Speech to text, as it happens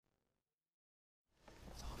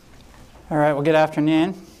All right, well, good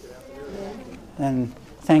afternoon. And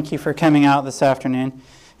thank you for coming out this afternoon.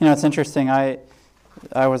 You know, it's interesting. I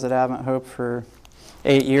was at Advent Hope for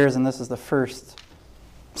 8 years, and this is the first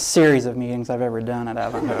series of meetings I've ever done at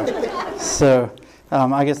Advent Hope. So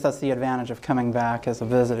I guess that's the advantage of coming back as a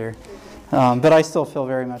visitor. But I still feel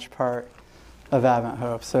very much part of Advent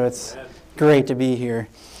Hope, so it's great to be here.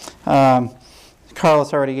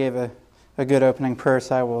 Carlos already gave a good opening prayer,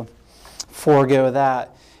 so I will forego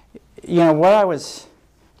that. You know, what I was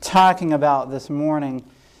talking about this morning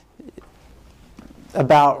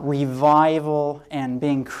about revival and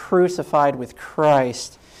being crucified with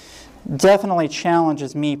Christ definitely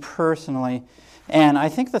challenges me personally. And I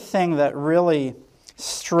think the thing that really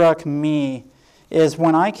struck me is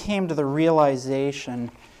when I came to the realization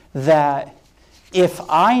that if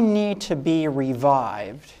I need to be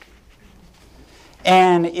revived,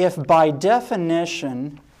 and if by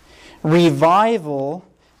definition revival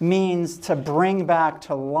means to bring back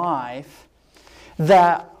to life,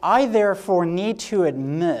 that I therefore need to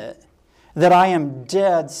admit that I am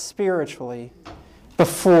dead spiritually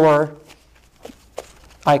before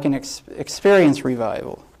I can experience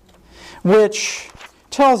revival. Which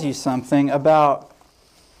tells you something about,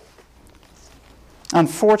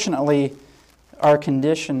 unfortunately, our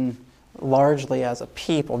condition largely as a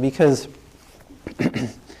people. Because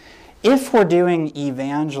if we're doing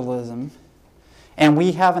evangelism and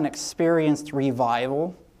we haven't experienced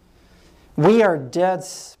revival, we are dead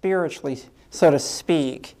spiritually, so to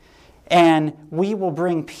speak, and we will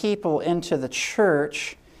bring people into the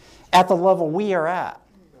church at the level we are at.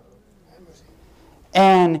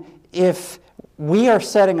 And if we are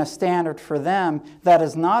setting a standard for them that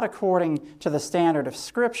is not according to the standard of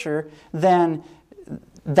Scripture, then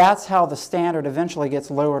that's how the standard eventually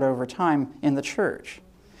gets lowered over time in the church.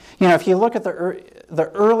 You know, if you look at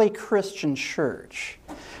the early Christian church,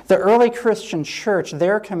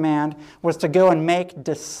 their command was to go and make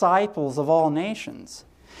disciples of all nations.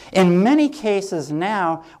 In many cases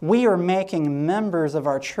now, we are making members of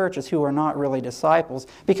our churches who are not really disciples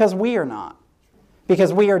because we are not.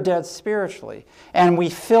 Because we are dead spiritually. And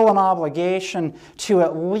we feel an obligation to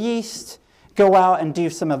at least go out and do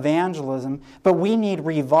some evangelism, but we need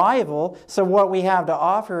revival, so what we have to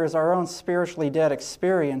offer is our own spiritually dead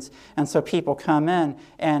experience, and so people come in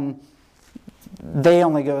and they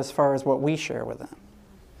only go as far as what we share with them.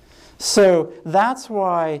 So that's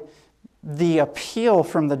why the appeal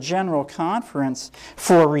from the General Conference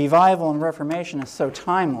for revival and reformation is so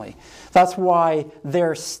timely. That's why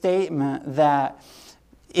their statement that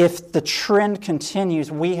if the trend continues,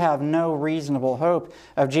 we have no reasonable hope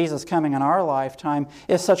of Jesus coming in our lifetime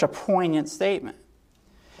is such a poignant statement.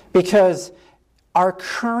 Because our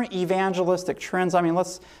current evangelistic trends, I mean,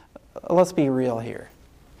 let's be real here.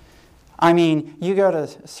 I mean, you go to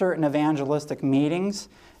certain evangelistic meetings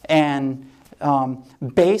and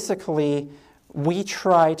basically we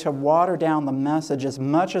try to water down the message as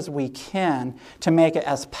much as we can to make it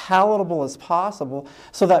as palatable as possible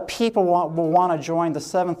so that people will want to join the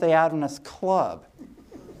Seventh-day Adventist Club.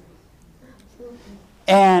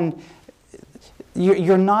 And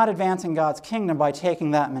you're not advancing God's kingdom by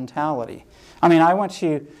taking that mentality. I mean, I went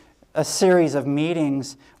to a series of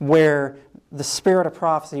meetings where the spirit of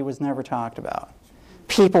prophecy was never talked about.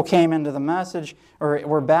 People came into the message or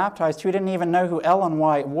were baptized who didn't even know who Ellen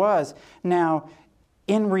White was. Now,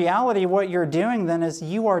 in reality, what you're doing then is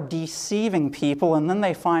you are deceiving people, and then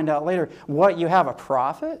they find out later, what, you have a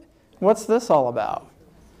prophet? What's this all about?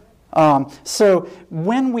 So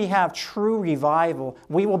when we have true revival,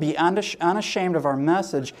 we will be unashamed of our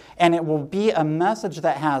message, and it will be a message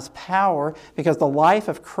that has power because the life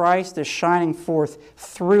of Christ is shining forth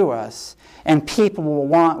through us, and people will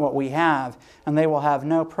want what we have, and they will have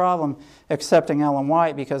no problem accepting Ellen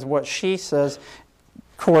White because what she says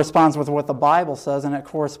corresponds with what the Bible says, and it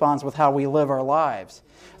corresponds with how we live our lives.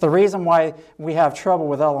 The reason why we have trouble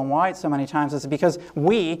with Ellen White so many times is because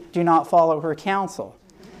we do not follow her counsel.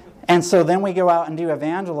 And so then we go out and do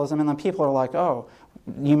evangelism, and then people are like, oh,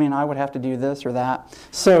 you mean I would have to do this or that?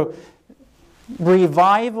 So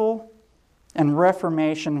revival and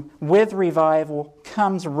reformation, with revival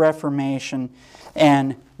comes reformation,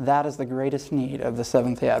 and that is the greatest need of the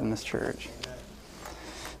Seventh-day Adventist Church.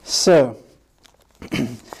 So,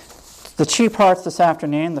 the two parts this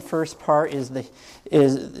afternoon, the first part is the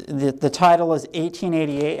title is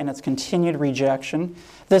 1888 and its continued rejection.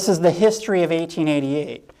 This is the history of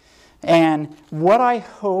 1888. And what I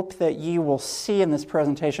hope that you will see in this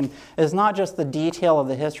presentation is not just the detail of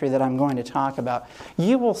the history that I'm going to talk about.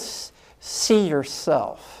 You will see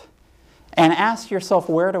yourself and ask yourself,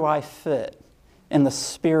 where do I fit in the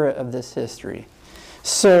spirit of this history?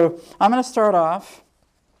 So I'm going to start off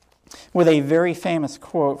with a very famous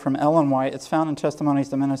quote from Ellen White. It's found in Testimonies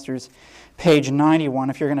to Ministers, page 91.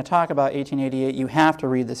 If you're going to talk about 1888, you have to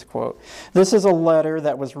read this quote. This is a letter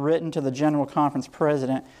that was written to the General Conference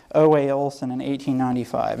President, O.A. Olson, in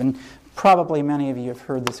 1895. And probably many of you have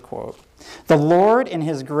heard this quote. The Lord, in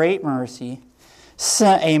His great mercy,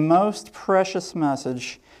 sent a most precious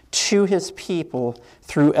message to His people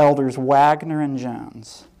through elders Wagner and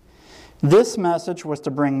Jones. This message was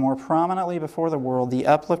to bring more prominently before the world the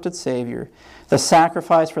uplifted Savior, the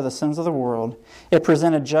sacrifice for the sins of the world. It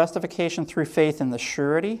presented justification through faith in the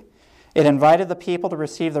surety. It invited the people to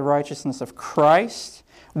receive the righteousness of Christ,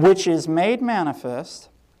 which is made manifest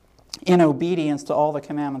in obedience to all the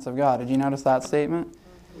commandments of God. Did you notice that statement?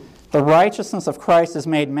 The righteousness of Christ is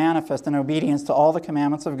made manifest in obedience to all the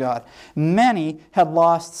commandments of God. Many had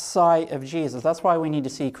lost sight of Jesus. That's why we need to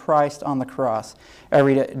see Christ on the cross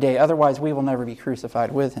every day. Otherwise, we will never be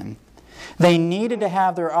crucified with Him. They needed to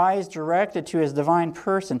have their eyes directed to His divine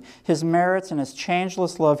person, His merits, and His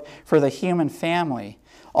changeless love for the human family.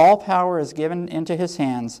 All power is given into His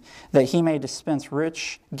hands, that He may dispense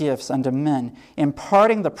rich gifts unto men,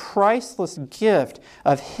 imparting the priceless gift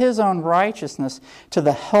of His own righteousness to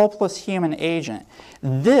the helpless human agent.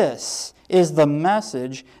 This is the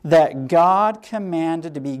message that God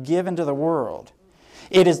commanded to be given to the world.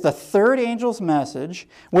 It is the third angel's message,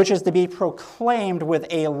 which is to be proclaimed with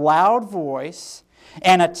a loud voice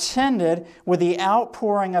and attended with the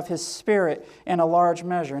outpouring of His Spirit in a large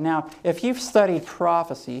measure. Now, if you've studied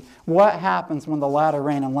prophecy, what happens when the latter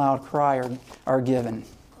rain and loud cry are given?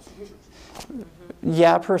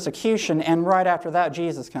 Yeah, persecution, and right after that,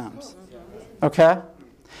 Jesus comes. Okay?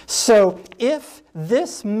 So, if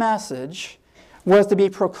this message was to be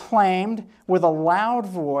proclaimed with a loud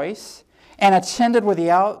voice and attended with the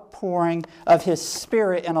outpouring of His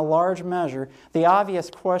Spirit in a large measure, the obvious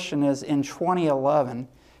question is, in 2011,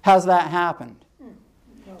 has that happened?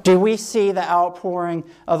 Do we see the outpouring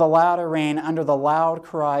of the latter rain under the loud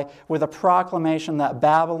cry with a proclamation that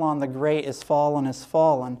Babylon the Great is fallen, is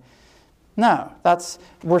fallen? No,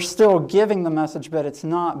 we're still giving the message, but it's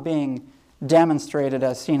not being demonstrated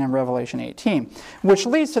as seen in Revelation 18, which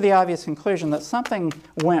leads to the obvious conclusion that something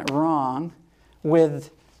went wrong with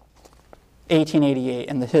 1888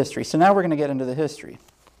 in the history. So now we're going to get into the history.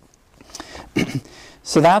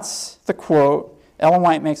 So that's the quote. Ellen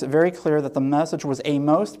White makes it very clear that the message was a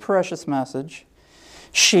most precious message.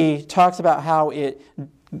 She talks about how it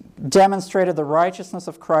demonstrated the righteousness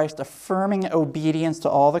of Christ, affirming obedience to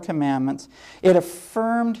all the commandments. It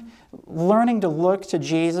affirmed learning to look to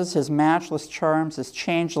Jesus, His matchless charms, His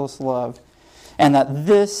changeless love, and that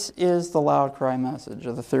this is the loud cry message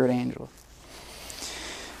of the third angel.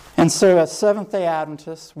 And so as Seventh-day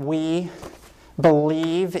Adventists, we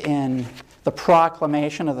believe in the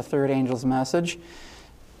proclamation of the third angel's message.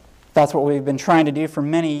 That's what we've been trying to do for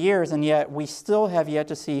many years, and yet we still have yet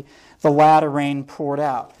to see the latter rain poured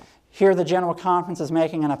out. Here the General Conference is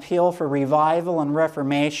making an appeal for revival and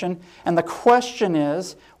reformation, and the question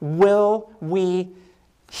is, will we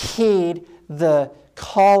heed the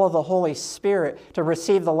call of the Holy Spirit to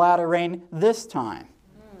receive the latter rain this time?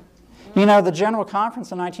 You know, the General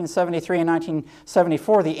Conference in 1973 and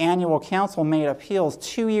 1974, the annual council made appeals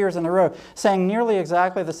 2 years in a row, saying nearly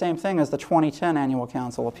exactly the same thing as the 2010 annual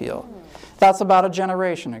council appeal. That's about a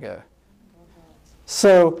generation ago.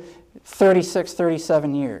 So, 36,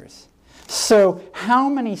 37 years. So, how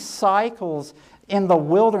many cycles in the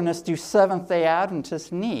wilderness do Seventh-day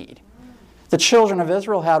Adventists need? The children of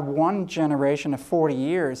Israel had one generation of 40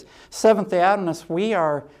 years. Seventh-day Adventists, we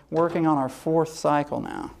are working on our fourth cycle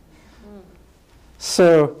now.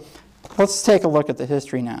 So, let's take a look at the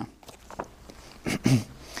history now.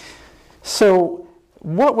 So,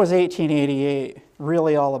 what was 1888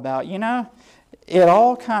 really all about? You know, it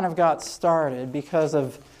all kind of got started because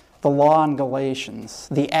of the law in Galatians,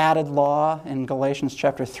 the added law in Galatians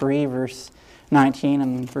chapter 3, verse 19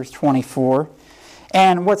 and verse 24.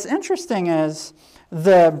 And what's interesting is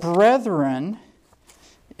the brethren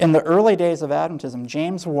in the early days of Adventism,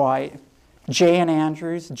 James White, J. N.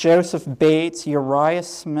 Andrews, Joseph Bates, Uriah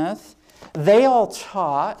Smith, they all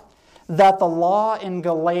taught that the law in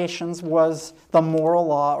Galatians was the moral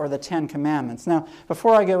law or the Ten Commandments. Now,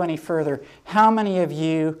 before I go any further, how many of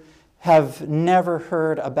you have never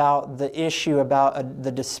heard about the issue about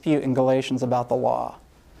the dispute in Galatians about the law?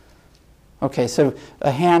 Okay, so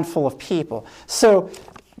a handful of people. So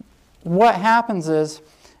what happens is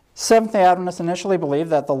Seventh-day Adventists initially believed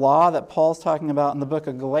that the law that Paul's talking about in the book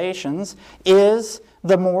of Galatians is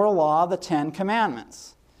the moral law, the Ten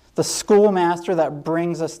Commandments, the schoolmaster that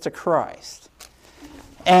brings us to Christ.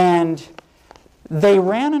 And they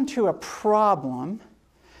ran into a problem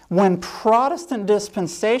when Protestant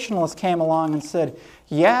dispensationalists came along and said,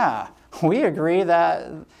 yeah, we agree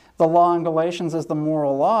that the law in Galatians is the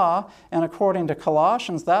moral law, and according to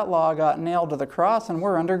Colossians, that law got nailed to the cross and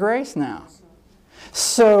we're under grace now.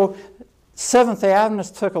 So Seventh-day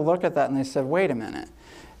Adventists took a look at that and they said, wait a minute,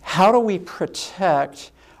 how do we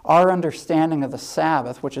protect our understanding of the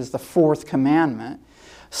Sabbath, which is the fourth commandment,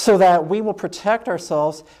 so that we will protect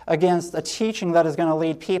ourselves against a teaching that is going to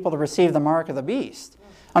lead people to receive the mark of the beast?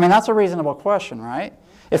 I mean, that's a reasonable question, right?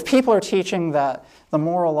 If people are teaching that the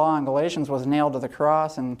moral law in Galatians was nailed to the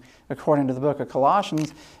cross and according to the book of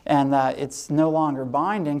Colossians, and that it's no longer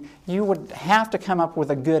binding, you would have to come up with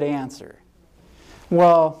a good answer.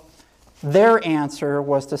 Well, their answer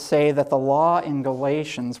was to say that the law in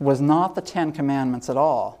Galatians was not the Ten Commandments at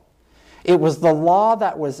all. It was the law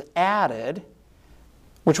that was added,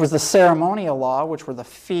 which was the ceremonial law, which were the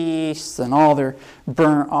feasts and all their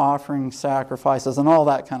burnt offering sacrifices and all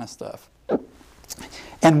that kind of stuff.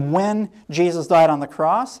 And when Jesus died on the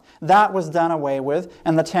cross, that was done away with,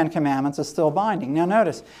 and the Ten Commandments is still binding. Now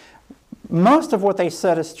notice, most of what they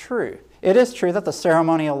said is true. It is true that the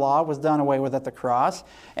ceremonial law was done away with at the cross,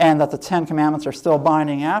 and that the Ten Commandments are still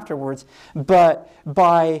binding afterwards, but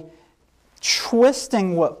by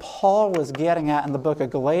twisting what Paul was getting at in the book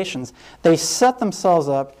of Galatians, they set themselves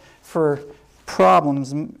up for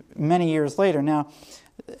problems many years later. Now,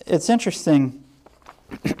 it's interesting.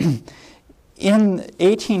 In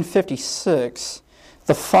 1856,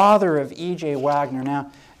 the father of E.J. Wagner,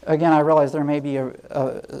 now, again, I realize there may be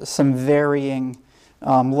some varying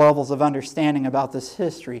levels of understanding about this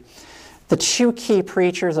history. The two key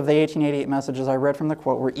preachers of the 1888 messages I read from the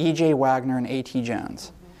quote were E.J. Wagner and A.T.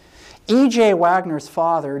 Jones. E.J. Wagner's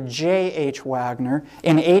father, J.H. Wagner,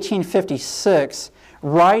 in 1856,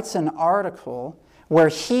 writes an article where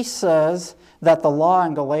he says that the law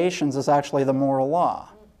in Galatians is actually the moral law.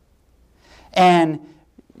 And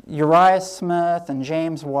Uriah Smith and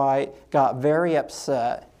James White got very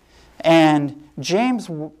upset. And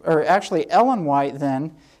Ellen White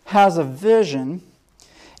then has a vision,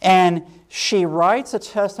 and she writes a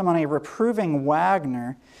testimony reproving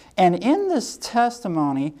Wagner. And in this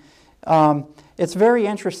testimony, it's very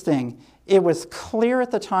interesting. It was clear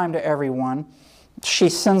at the time to everyone. She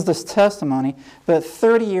sends this testimony, but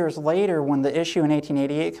 30 years later, when the issue in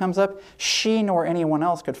 1888 comes up, she nor anyone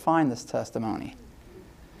else could find this testimony.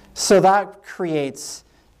 So that creates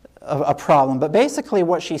a problem. But basically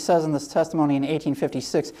what she says in this testimony in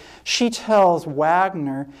 1856, she tells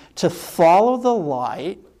Wagner to follow the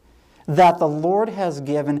light that the Lord has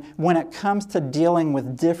given when it comes to dealing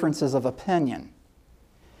with differences of opinion.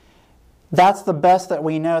 That's the best that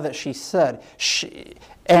we know that she said.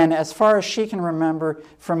 And as far as she can remember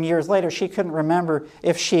from years later, she couldn't remember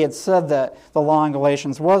if she had said that the law in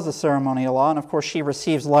Galatians was the ceremonial law. And of course, she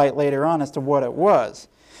receives light later on as to what it was.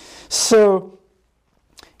 So,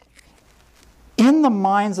 in the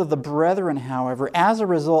minds of the brethren, however, as a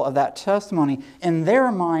result of that testimony, in their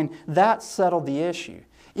mind, that settled the issue.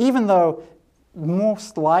 Even though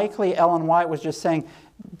most likely Ellen White was just saying,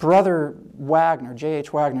 Brother Wagner,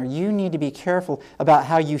 J.H. Wagner, you need to be careful about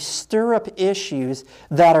how you stir up issues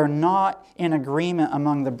that are not in agreement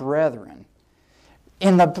among the brethren.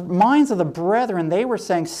 In the minds of the brethren, they were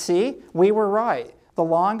saying, see, we were right. The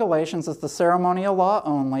law in Galatians is the ceremonial law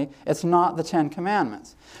only. It's not the Ten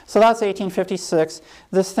Commandments. So that's 1856.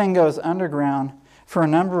 This thing goes underground for a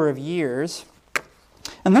number of years.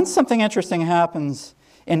 And then something interesting happens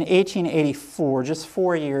in 1884, just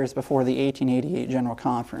 4 years before the 1888 General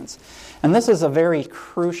Conference. And this is a very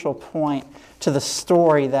crucial point to the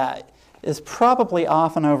story that is probably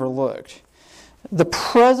often overlooked. The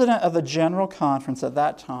president of the General Conference at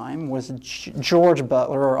that time was George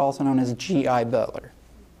Butler, or also known as G.I. Butler.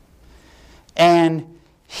 And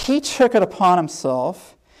he took it upon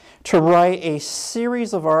himself to write a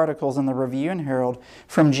series of articles in the Review and Herald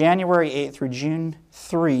from January 8 through June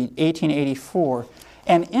 3, 1884.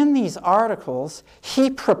 And in these articles, he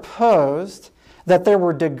proposed that there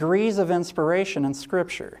were degrees of inspiration in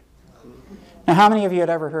Scripture. Now, how many of you had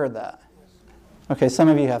ever heard that? Okay, some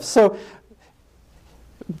of you have. So,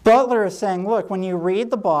 Butler is saying, look, when you read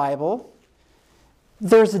the Bible,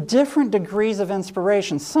 there's different degrees of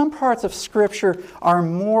inspiration. Some parts of Scripture are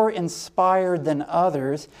more inspired than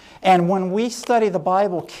others. And when we study the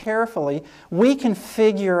Bible carefully, we can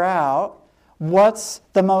figure out what's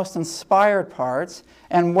the most inspired parts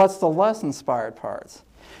and what's the less inspired parts.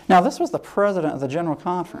 Now, this was the president of the General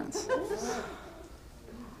Conference.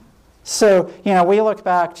 So, we look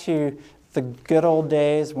back to the good old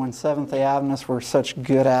days when Seventh-day Adventists were such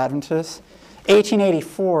good Adventists.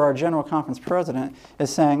 1884, our General Conference president is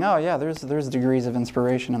saying, oh yeah, there's degrees of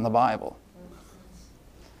inspiration in the Bible.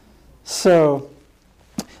 So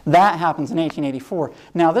that happens in 1884.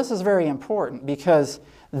 Now this is very important because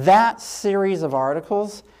that series of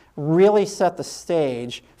articles really set the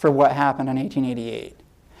stage for what happened in 1888.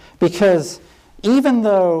 Because even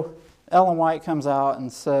though Ellen White comes out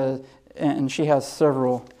and says, and she has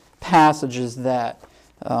several passages that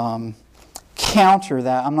counter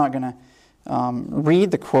that. I'm not going to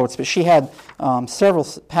read the quotes, but she had several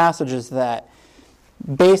passages that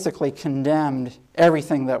basically condemned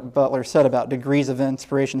everything that Butler said about degrees of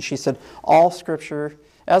inspiration. She said, all Scripture,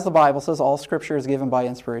 as the Bible says, all Scripture is given by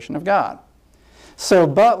inspiration of God. So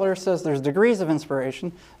Butler says there's degrees of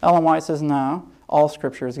inspiration. Ellen White says, no, all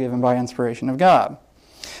Scripture is given by inspiration of God.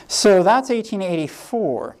 So that's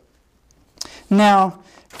 1884. Now,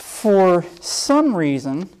 for some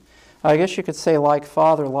reason, I guess you could say like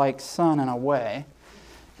father, like son in a way,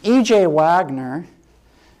 E.J. Wagner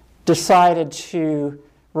decided to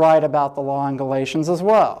write about the law in Galatians as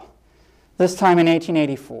well. This time in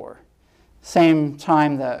 1884. Same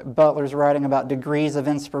time that Butler's writing about degrees of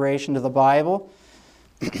inspiration to the Bible.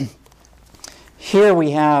 Here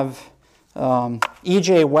we have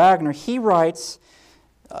E.J. Wagner. He writes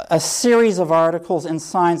a series of articles in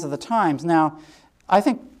Signs of the Times. Now, I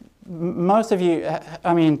think most of you,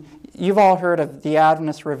 you've all heard of the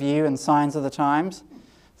Adventist Review and Signs of the Times.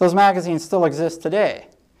 Those magazines still exist today.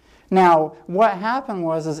 Now, what happened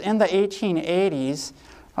was in the 1880s,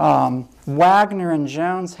 Wagner and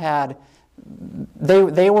Jones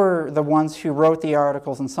they were the ones who wrote the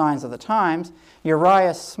articles in Signs of the Times.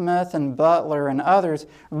 Uriah Smith and Butler and others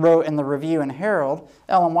wrote in the Review and Herald.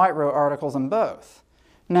 Ellen White wrote articles in both.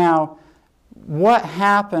 Now, what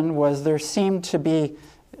happened was there seemed to be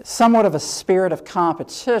somewhat of a spirit of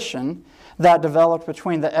competition that developed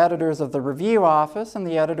between the editors of the Review office and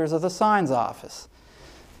the editors of the Signs office.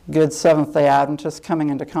 Good Seventh-day Adventists coming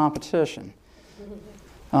into competition.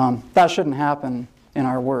 That shouldn't happen in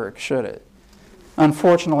our work, should it?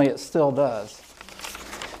 Unfortunately, it still does.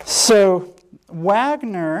 So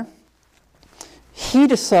Wagner, he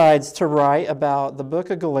decides to write about the book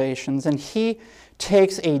of Galatians, and he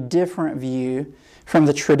takes a different view from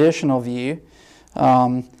the traditional view,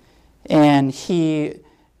 and his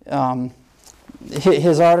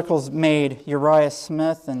articles made Uriah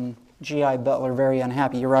Smith and G.I. Butler very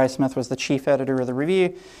unhappy. Uriah Smith was the chief editor of the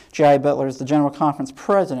Review. G.I. Butler is the General Conference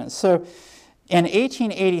president. So in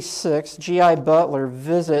 1886, G.I. Butler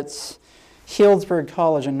visits Healdsburg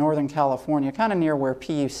College in Northern California, kind of near where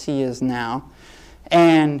PUC is now,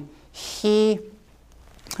 and he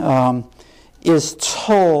is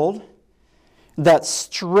told that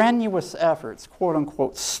strenuous efforts,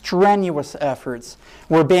 quote-unquote, strenuous efforts,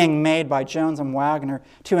 were being made by Jones and Wagner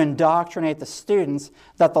to indoctrinate the students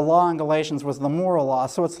that the law in Galatians was the moral law.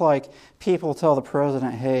 So it's like people tell the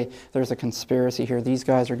president, hey, there's a conspiracy here. These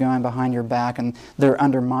guys are going behind your back and they're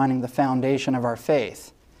undermining the foundation of our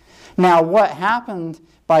faith. Now, what happened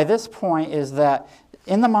by this point is that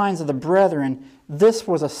in the minds of the brethren, this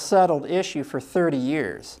was a settled issue for 30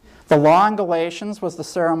 years. The law in Galatians was the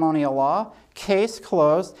ceremonial law. Case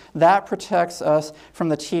closed. That protects us from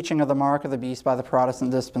the teaching of the mark of the beast by the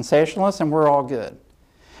Protestant dispensationalists, and we're all good.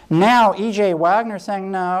 Now, E.J. Wagner is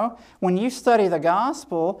saying, no, when you study the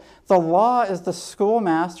gospel, the law is the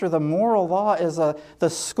schoolmaster, the moral law is the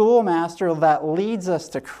schoolmaster that leads us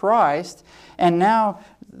to Christ, and now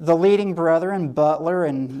the leading brethren, Butler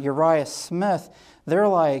and Uriah Smith, they're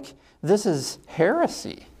like, this is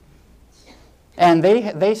heresy. And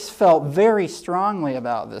they felt very strongly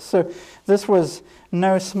about this. So this was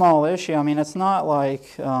no small issue. It's not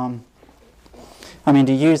like, to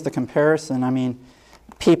use the comparison,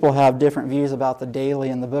 people have different views about the daily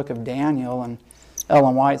in the book of Daniel, and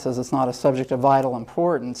Ellen White says it's not a subject of vital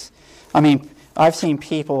importance. I've seen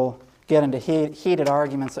people get into heated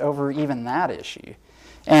arguments over even that issue.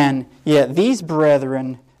 And yet these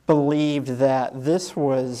brethren believed that this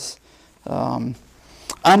was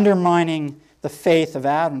undermining the faith of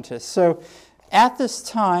Adventists. So at this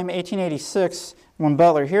time, 1886, when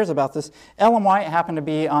Butler hears about this, Ellen White happened to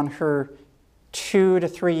be on her 2 to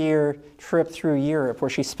 3 year trip through Europe,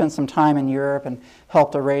 where she spent some time in Europe and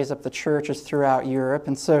helped to raise up the churches throughout Europe.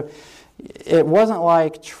 And so it wasn't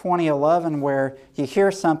like 2011 where you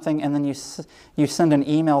hear something and then you send an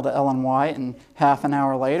email to Ellen White and half an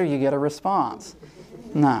hour later you get a response.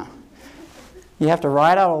 No. You have to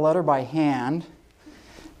write out a letter by hand,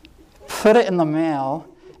 put it in the mail,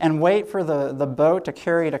 and wait for the boat to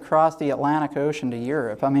carry it across the Atlantic Ocean to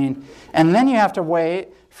Europe. And then you have to wait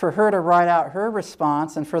for her to write out her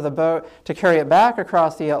response and for the boat to carry it back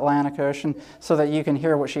across the Atlantic Ocean so that you can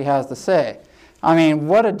hear what she has to say. I mean,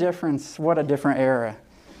 what a difference, what a different era.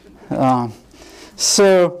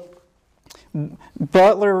 So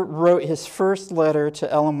Butler wrote his first letter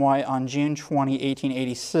to Ellen White on June 20,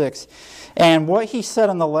 1886. And what he said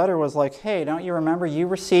in the letter was like, hey, don't you remember you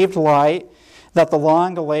received light that the law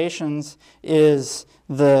in Galatians is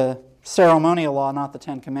the ceremonial law, not the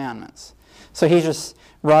Ten Commandments. So he's just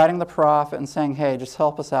writing the prophet and saying, hey, just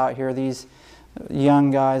help us out here. These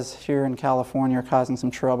young guys here in California are causing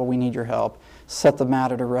some trouble. We need your help. Set the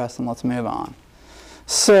matter to rest and let's move on.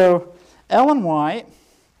 So Ellen White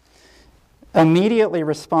immediately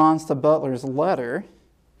responds to Butler's letter.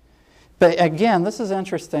 But again, this is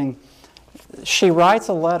interesting. She writes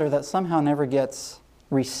a letter that somehow never gets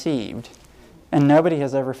received, and nobody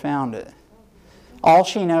has ever found it. All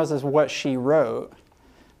she knows is what she wrote,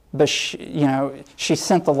 but she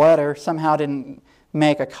sent the letter, somehow didn't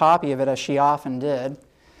make a copy of it as she often did.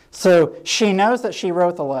 So she knows that she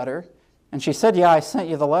wrote the letter, and she said, yeah, I sent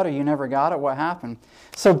you the letter, you never got it, what happened?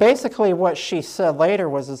 So basically what she said later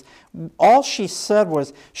was, all she said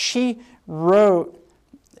was she wrote,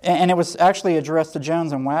 and it was actually addressed to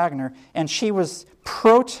Jones and Wagner, and she was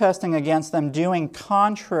protesting against them doing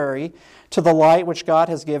contrary to the light which God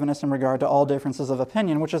has given us in regard to all differences of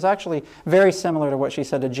opinion, which is actually very similar to what she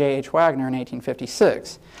said to J.H. Wagner in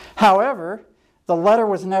 1856. However, the letter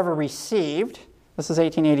was never received. This is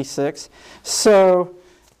 1886. So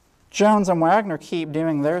Jones and Wagner keep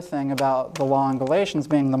doing their thing about the law in Galatians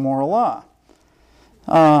being the moral law.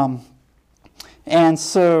 And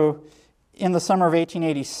so in the summer of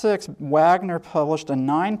 1886, Wagner published a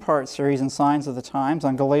 9-part series in Signs of the Times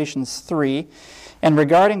on Galatians 3. And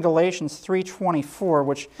regarding Galatians 3:24,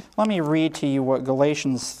 which, let me read to you what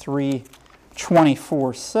Galatians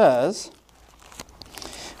 3:24 says.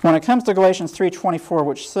 When it comes to Galatians 3:24,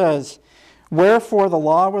 which says, wherefore the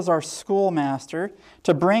law was our schoolmaster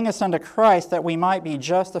to bring us unto Christ that we might be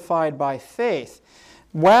justified by faith.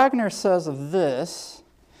 Wagner says of this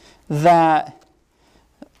that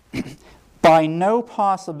by no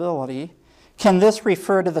possibility can this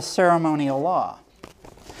refer to the ceremonial law.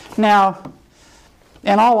 Now,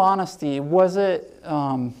 in all honesty, was it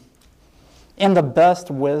in the best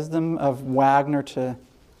wisdom of Wagner to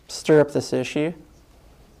stir up this issue?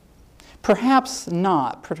 Perhaps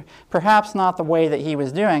not. Perhaps not the way that he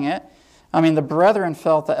was doing it. I mean, the brethren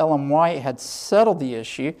felt that Ellen White had settled the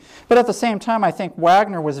issue, but at the same time, I think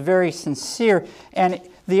Wagner was very sincere. And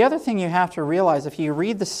the other thing you have to realize, if you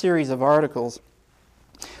read the series of articles,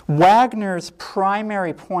 Wagner's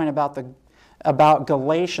primary point about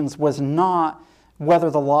Galatians was not whether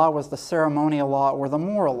the law was the ceremonial law or the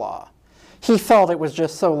moral law. He felt it was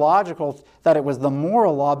just so logical that it was the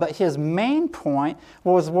moral law, but his main point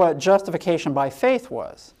was what justification by faith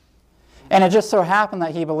was. And it just so happened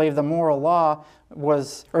that he believed the moral law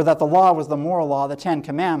was, or that the law was the moral law, the Ten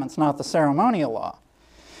Commandments, not the ceremonial law.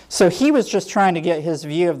 So he was just trying to get his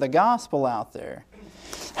view of the gospel out there.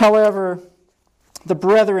 However, the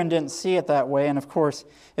brethren didn't see it that way, and of course,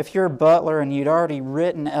 if you're Butler and you'd already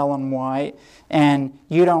written Ellen White and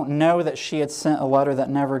you don't know that she had sent a letter that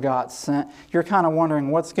never got sent, you're kind of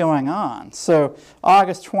wondering what's going on. So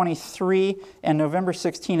August 23 and November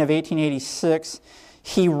 16 of 1886,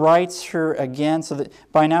 he writes her again, so that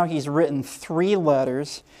by now he's written 3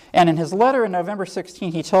 letters. And in his letter in November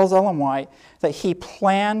 16, he tells Ellen White that he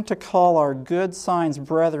planned to call our good signs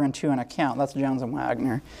brethren to an account. That's Jones and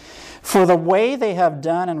Wagner. For the way they have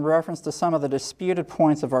done in reference to some of the disputed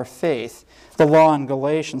points of our faith, the law in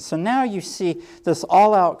Galatians. So now you see this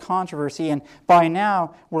all-out controversy, and by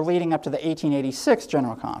now we're leading up to the 1886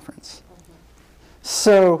 General Conference.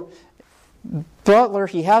 So Butler,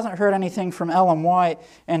 he hasn't heard anything from Ellen White,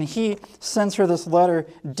 and he sends her this letter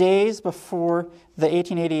days before the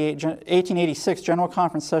 1886 General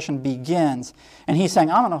Conference session begins. And he's saying,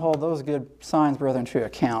 I'm going to hold those good signs brethren to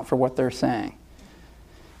account for what they're saying.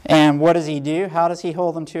 And what does he do? How does he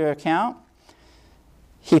hold them to account?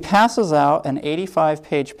 He passes out an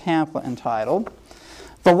 85-page pamphlet entitled,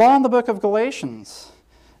 The Law in the Book of Galatians.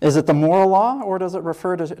 Is it the moral law, or does it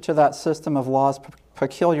refer to that system of laws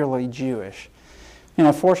peculiarly Jewish? You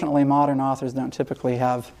know, fortunately, modern authors don't typically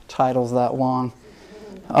have titles that long.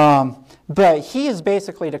 But he is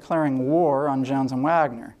basically declaring war on Jones and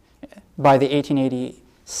Wagner by the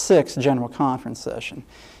 1886 General Conference session.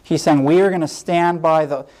 He's saying, we are going to stand by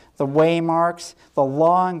the waymarks. The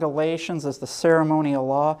law in Galatians is the ceremonial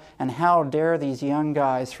law, and how dare these young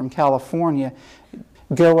guys from California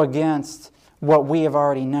go against what we have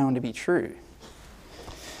already known to be true.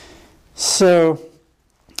 So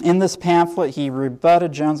In this pamphlet, he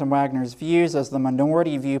rebutted Jones and Wagner's views as the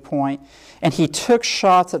minority viewpoint, and he took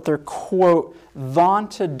shots at their, quote,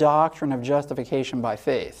 vaunted doctrine of justification by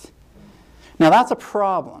faith. Now that's a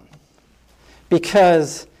problem,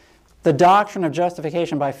 because the doctrine of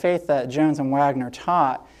justification by faith that Jones and Wagner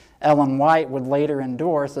taught, Ellen White would later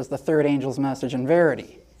endorse as the third angel's message in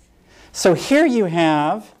verity. So here you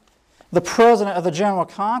have the president of the General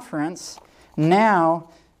Conference now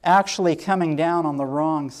actually coming down on the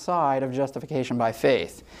wrong side of justification by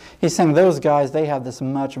faith. He's saying those guys, they have this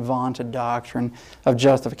much vaunted doctrine of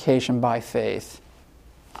justification by faith.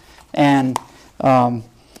 And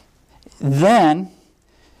then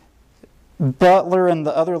Butler and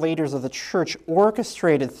the other leaders of the church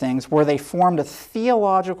orchestrated things where they formed a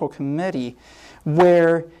theological committee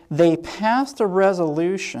where they passed a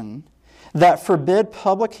resolution that forbid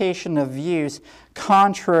publication of views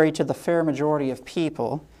contrary to the fair majority of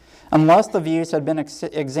people, unless the views had been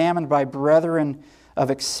examined by brethren of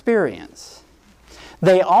experience.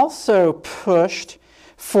 They also pushed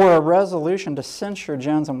for a resolution to censure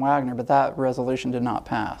Jones and Wagner, but that resolution did not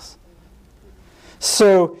pass.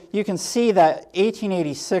 So you can see that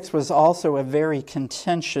 1886 was also a very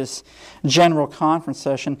contentious General Conference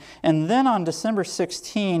session. And then on December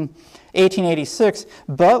 16, 1886,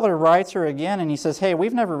 Butler writes her again and he says, hey,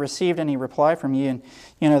 we've never received any reply from you.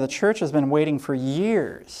 And, the church has been waiting for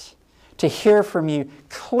years to hear from you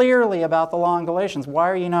clearly about the law in Galatians.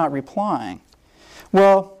 Why are you not replying?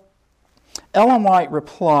 Well, Ellen White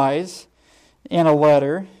replies in a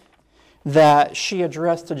letter that she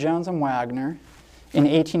addressed to Jones and Wagner in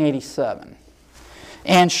 1887.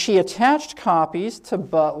 And she attached copies to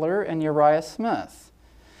Butler and Uriah Smith.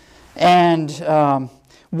 And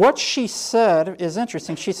what she said is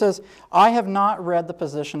interesting. She says, I have not read the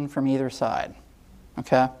position from either side.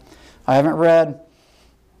 Okay? I haven't read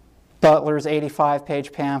Butler's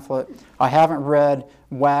 85-page pamphlet. I haven't read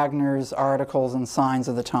Wagner's articles and Signs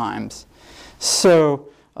of the Times. So,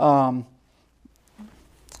 I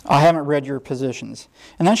haven't read your positions.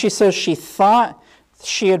 And then she says she thought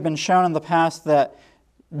she had been shown in the past that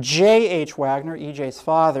J.H. Wagner, E.J.'s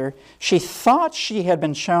father, she thought she had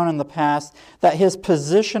been shown in the past that his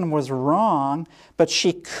position was wrong, but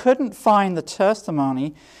she couldn't find the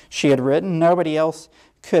testimony she had written. Nobody else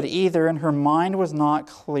could either, and her mind was not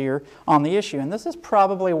clear on the issue. And this is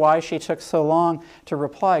probably why she took so long to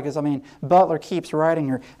reply, because, Butler keeps writing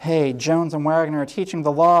her, hey, Jones and Wagner are teaching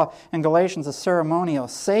the law in Galatians is ceremonial.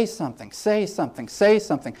 Say something, say something, say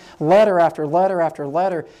something. Letter after letter after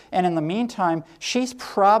letter. And in the meantime, she's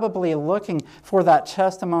probably looking for that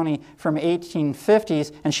testimony from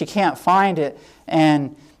 1850s, and she can't find it.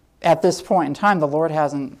 And at this point in time, the Lord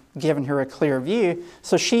hasn't given her a clear view.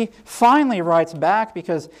 So she finally writes back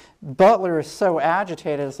because Butler is so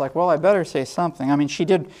agitated. It's like, well, I better say something. She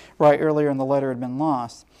did write earlier and the letter had been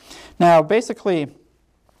lost. Now, basically,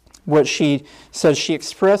 what she says, she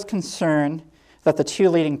expressed concern that the two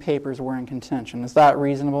leading papers were in contention. Is that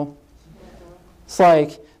reasonable? It's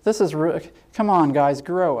like, come on, guys,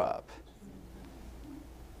 grow up.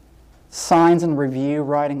 Signs and review,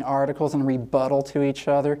 writing articles and rebuttal to each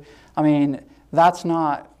other. That's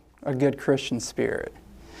not a good Christian spirit.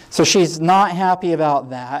 So she's not happy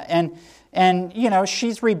about that. And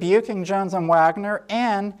she's rebuking Jones and Wagner,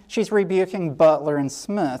 and she's rebuking Butler and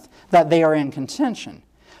Smith that they are in contention.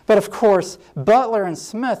 But of course, Butler and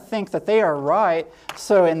Smith think that they are right,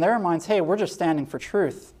 so in their minds, hey, we're just standing for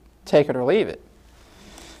truth. Take it or leave it.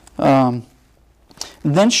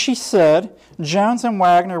 Then she said, Jones and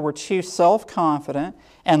Wagner were too self-confident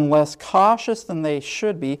and less cautious than they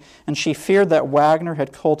should be, and she feared that Wagner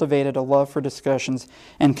had cultivated a love for discussions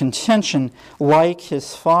and contention like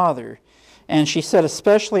his father. And she said,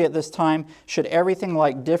 especially at this time, should everything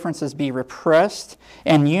like differences be repressed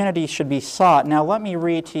and unity should be sought. Now let me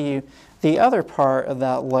read to you the other part of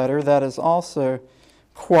that letter that is also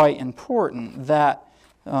quite important, that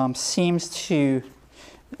seems to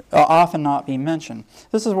often not be mentioned.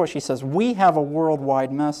 This is what she says. We have a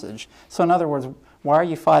worldwide message. So in other words, why are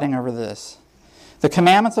you fighting over this? The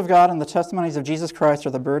commandments of God and the testimonies of Jesus Christ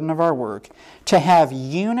are the burden of our work. To have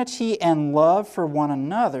unity and love for one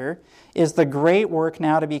another is the great work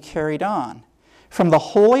now to be carried on. From the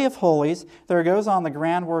Holy of Holies, there goes on the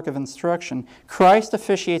grand work of instruction. Christ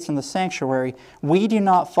officiates in the sanctuary. We do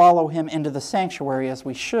not follow him into the sanctuary as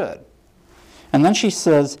we should. And then she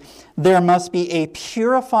says, there must be a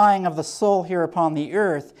purifying of the soul here upon the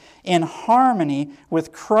earth in harmony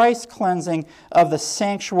with Christ's cleansing of the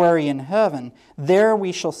sanctuary in heaven. There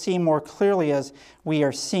we shall see more clearly as we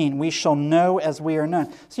are seen. We shall know as we are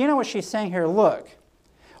known. So you know what she's saying here? Look,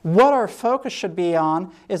 What our focus should be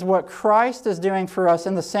on is what Christ is doing for us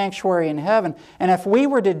in the sanctuary in heaven. And if we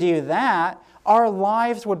were to do that, our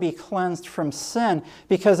lives would be cleansed from sin,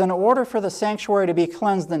 because in order for the sanctuary to be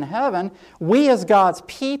cleansed in heaven, we as God's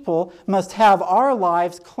people must have our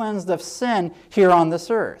lives cleansed of sin here on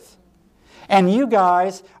this earth. And you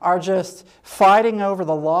guys are just fighting over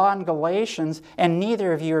the law in Galatians, and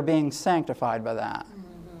neither of you are being sanctified by that.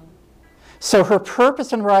 So her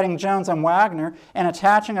purpose in writing Jones and Wagner and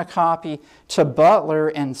attaching a copy to Butler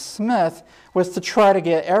and Smith was to try to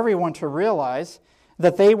get everyone to realize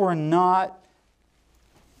that they were not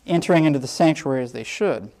entering into the sanctuary as they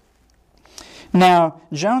should. Now,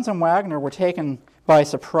 Jones and Wagner were taken by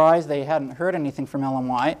surprise. They hadn't heard anything from Ellen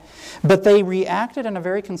White, but they reacted in a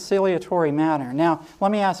very conciliatory manner. Now, let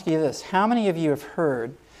me ask you this. How many of you have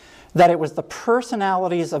heard that it was the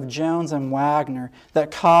personalities of Jones and Wagner that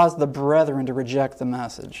caused the brethren to reject the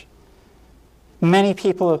message? Many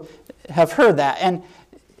people have heard that. And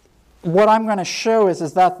what I'm going to show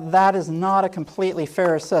is that that is not a completely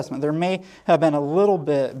fair assessment. There may have been a little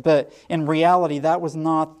bit, but in reality, that was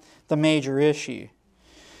not the major issue.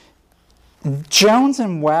 Jones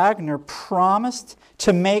and Wagner promised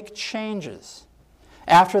to make changes.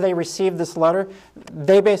 After they received this letter,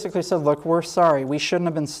 they basically said, look, we're sorry. We shouldn't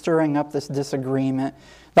have been stirring up this disagreement.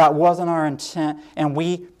 That wasn't our intent, and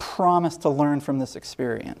we promise to learn from this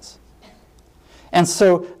experience. And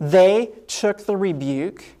so they took the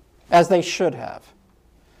rebuke, as they should have.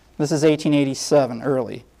 This is 1887,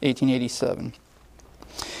 early 1887.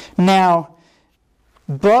 Now,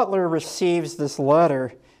 Butler receives this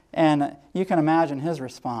letter, and you can imagine his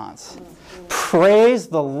response. Praise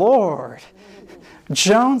the Lord!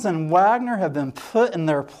 Jones and Wagner have been put in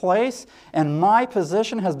their place, and my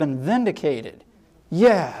position has been vindicated.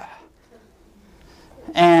 Yeah.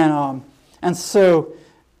 And so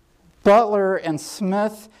Butler and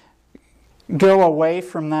Smith go away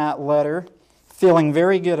from that letter feeling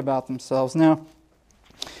very good about themselves. Now,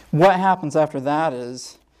 what happens after that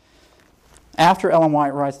is, after Ellen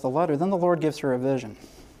White writes the letter, then the Lord gives her a vision.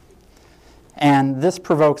 And this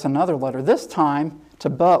provokes another letter, this time to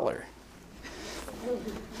Butler.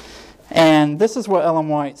 And this is what Ellen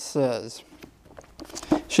White says.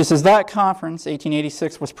 She says, that conference,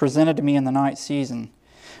 1886, was presented to me in the night season.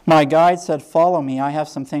 My guide said, follow me, I have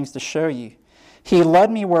some things to show you. He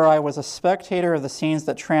led me where I was a spectator of the scenes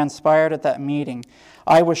that transpired at that meeting.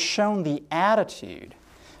 I was shown the attitude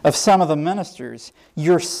of some of the ministers,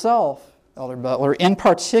 yourself, Elder Butler, in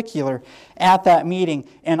particular, at that meeting.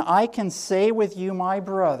 And I can say with you, my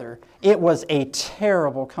brother, it was a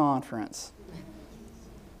terrible conference.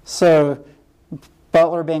 So,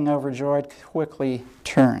 Butler, being overjoyed, quickly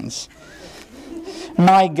turns.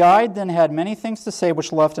 My guide then had many things to say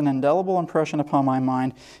which left an indelible impression upon my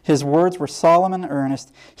mind. His words were solemn and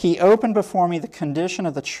earnest. He opened before me the condition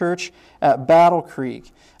of the church at Battle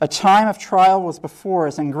Creek. A time of trial was before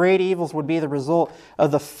us, and great evils would be the result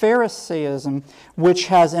of the Pharisaism which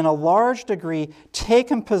has in a large degree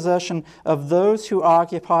taken possession of those who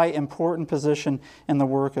occupy important positions in the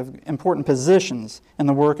work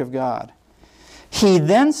of God. He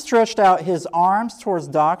then stretched out his arms towards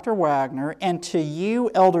Dr. Wagner and to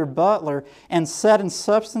you, Elder Butler, and said in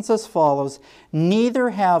substance as follows, neither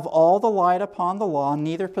have all the light upon the law,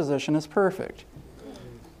 neither position is perfect.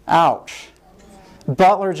 Ouch.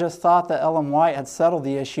 Butler just thought that Ellen White had settled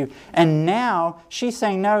the issue, and now she's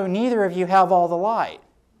saying, no, neither of you have all the light.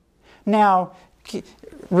 Now,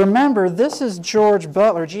 remember, this is George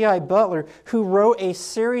Butler, G.I. Butler, who wrote a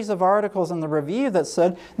series of articles in the Review that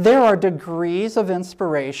said there are degrees of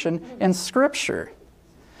inspiration in Scripture.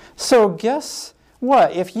 So guess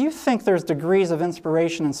what? If you think there's degrees of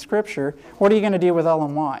inspiration in Scripture, what are you going to do with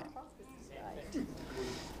Ellen White?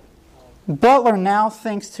 Butler now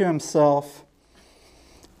thinks to himself,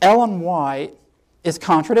 Ellen White is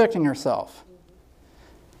contradicting herself.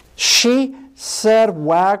 She said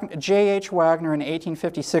J.H. Wagner in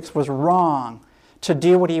 1856 was wrong to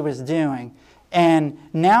do what he was doing. And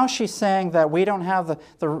now she's saying that we don't have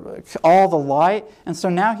all the light. And so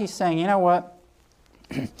now he's saying, you know what?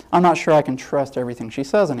 I'm not sure I can trust everything she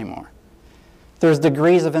says anymore. There's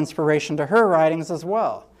degrees of inspiration to her writings as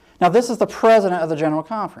well. Now this is the president of the General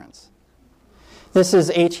Conference. This is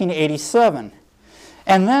 1887.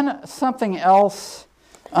 And then something else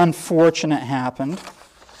unfortunate happened.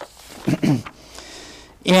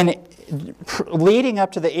 Leading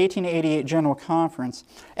up to the 1888 General Conference,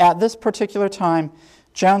 at this particular time,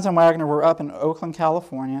 Jones and Wagner were up in Oakland,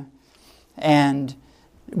 California, and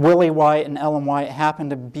Willie White and Ellen White happened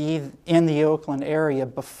to be in the Oakland area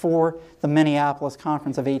before the Minneapolis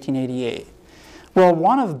Conference of 1888. Well,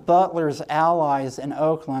 one of Butler's allies in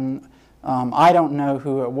Oakland, I don't know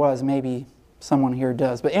who it was, maybe someone here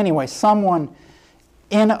does, but anyway, someone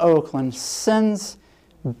in Oakland sends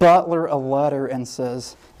Butler a letter and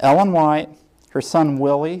says, Ellen White, her son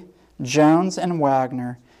Willie, Jones, and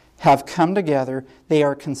Wagner have come together. They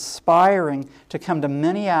are conspiring to come to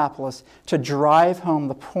Minneapolis to drive home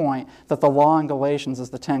the point that the law in Galatians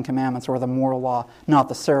is the Ten Commandments or the moral law, not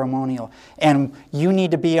the ceremonial. And you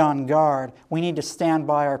need to be on guard. We need to stand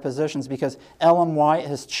by our positions because Ellen White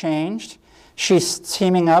has changed. She's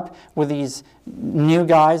teaming up with these new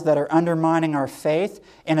guys that are undermining our faith,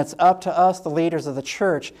 and it's up to us, the leaders of the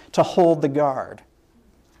church, to hold the guard.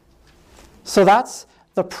 So that's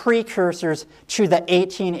the precursors to the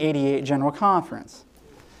 1888 General Conference.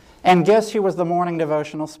 And guess who was the morning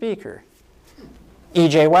devotional speaker?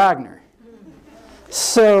 E.J. Wagner.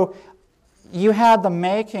 So you had the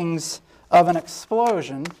makings of an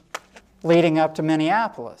explosion leading up to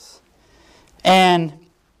Minneapolis. And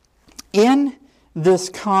in this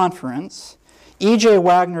conference, E.J.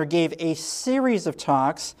 Wagner gave a series of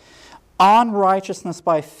talks on righteousness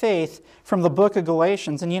by faith from the book of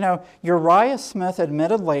Galatians. And you know, Uriah Smith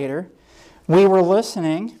admitted later, we were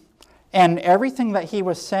listening, and everything that he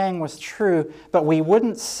was saying was true, but we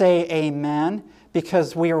wouldn't say amen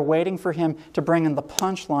because we were waiting for him to bring in the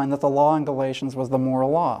punchline that the law in Galatians was the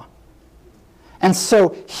moral law. And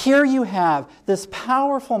so here you have this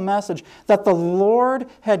powerful message that the Lord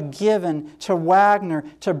had given to Wagner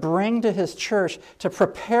to bring to his church, to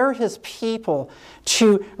prepare his people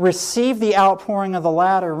to receive the outpouring of the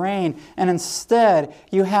latter rain. And instead,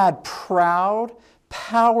 you had proud,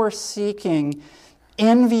 power-seeking,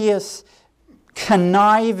 envious,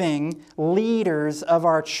 conniving leaders of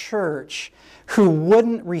our church who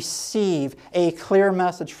wouldn't receive a clear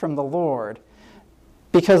message from the Lord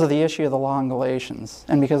because of the issue of the law in Galatians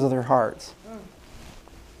and because of their hearts.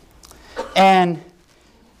 And,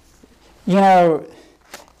 you know,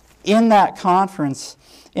 in that conference,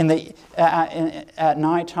 at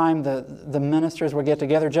nighttime, the ministers would get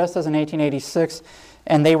together, just as in 1886,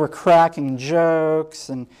 and they were cracking jokes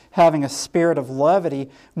and having a spirit of levity,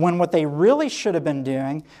 when what they really should have been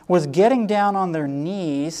doing was getting down on their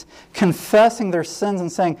knees, confessing their sins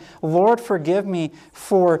and saying, Lord, forgive me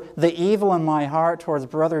for the evil in my heart towards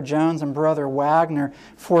Brother Jones and Brother Wagner,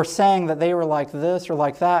 for saying that they were like this or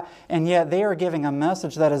like that, and yet they are giving a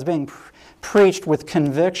message that is being preached with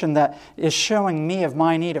conviction that is showing me of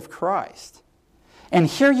my need of Christ. And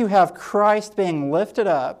here you have Christ being lifted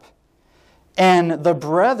up, and the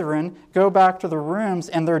brethren go back to the rooms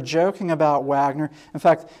and they're joking about Wagner. In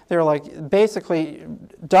fact, they're like, basically,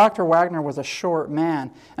 Dr. Wagner was a short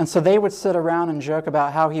man. And so they would sit around and joke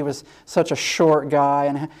about how he was such a short guy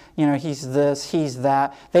and, you know, he's this, he's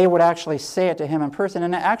that. They would actually say it to him in person,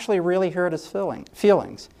 and it actually really hurt his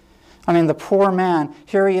feelings. I mean, the poor man,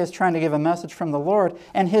 here he is trying to give a message from the Lord,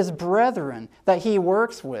 and his brethren that he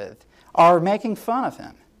works with are making fun of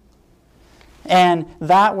him. And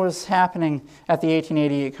that was happening at the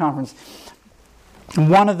 1888 conference.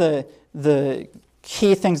 One of the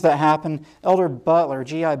key things that happened, Elder Butler,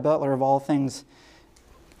 G.I. Butler of all things,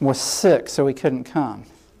 was sick, so he couldn't come.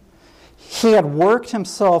 He had worked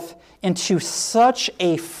himself into such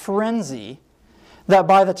a frenzy that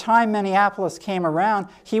by the time Minneapolis came around,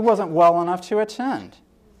 he wasn't well enough to attend.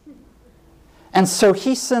 And so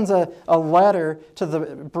he sends a letter to the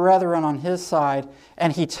brethren on his side,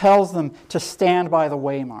 and he tells them to stand by the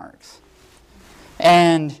waymarks.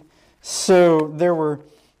 And so there were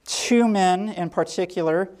two men in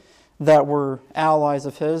particular that were allies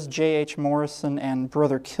of his, J.H. Morrison and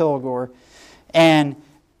Brother Kilgore. And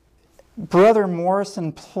Brother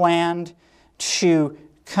Morrison planned to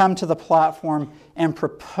come to the platform and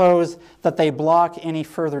propose that they block any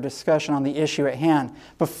further discussion on the issue at hand.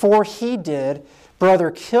 Before he did,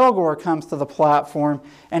 Brother Kilgore comes to the platform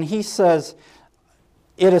and he says,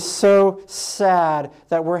 it is so sad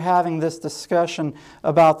that we're having this discussion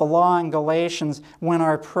about the law in Galatians when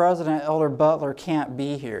our president, Elder Butler, can't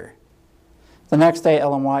be here. The next day,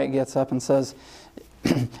 Ellen White gets up and says,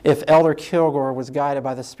 if Elder Kilgore was guided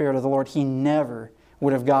by the Spirit of the Lord, he never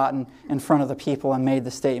would have gotten in front of the people and made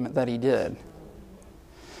the statement that he did.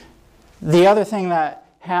 The other thing that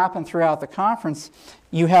happened throughout the conference,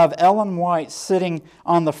 you have Ellen White sitting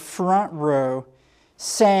on the front row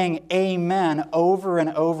saying amen over and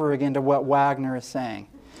over again to what Wagner is saying.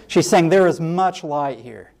 She's saying there is much light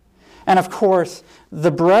here. And of course, the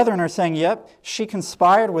brethren are saying, yep, she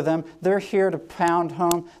conspired with them. They're here to pound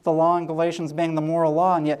home the law in Galatians being the moral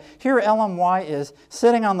law. And yet here Ellen White is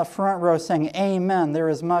sitting on the front row saying, amen, there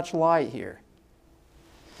is much light here.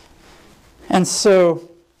 And so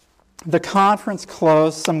the conference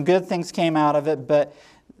closed. Some good things came out of it, but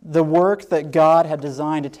the work that God had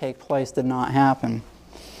designed to take place did not happen.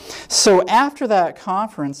 So after that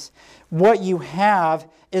conference, what you have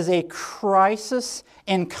is a crisis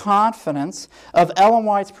in confidence of Ellen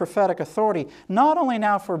White's prophetic authority, not only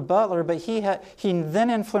now for Butler, but he then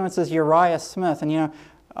influences Uriah Smith. And you know,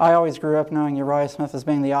 I always grew up knowing Uriah Smith as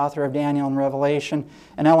being the author of Daniel and Revelation,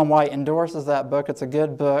 and Ellen White endorses that book. It's a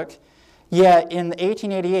good book. Yet in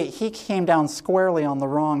 1888, he came down squarely on the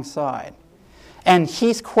wrong side. And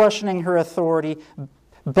he's questioning her authority.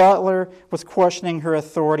 Butler was questioning her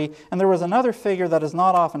authority. And there was another figure that is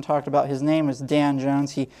not often talked about. His name was Dan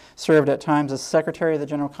Jones. He served at times as Secretary of the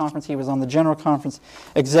General Conference. He was on the General Conference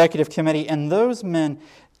Executive Committee. And those men,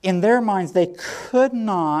 in their minds, they could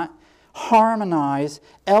not harmonize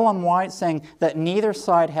Ellen White saying that neither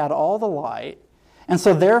side had all the light. And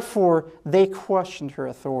so therefore, they questioned her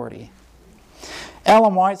authority.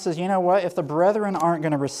 Ellen White says, you know what, if the brethren aren't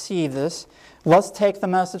going to receive this, let's take the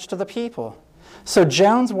message to the people. So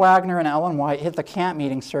Jones, Wagner, and Ellen White hit the camp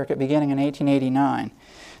meeting circuit beginning in 1889.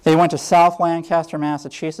 They went to South Lancaster,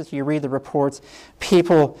 Massachusetts. You read the reports.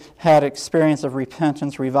 People had experience of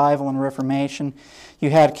repentance, revival, and reformation.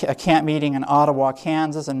 You had a camp meeting in Ottawa,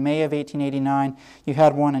 Kansas in May of 1889. You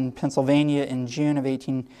had one in Pennsylvania in June of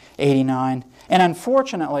 1889. And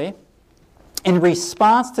unfortunately, in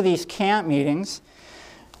response to these camp meetings,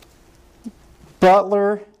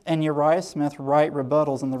 Butler and Uriah Smith write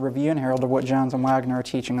rebuttals in the Review and Herald of what Jones and Wagner are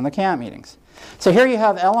teaching in the camp meetings. So here you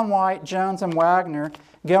have Ellen White, Jones, and Wagner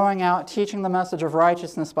going out teaching the message of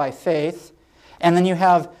righteousness by faith, and then you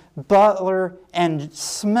have Butler and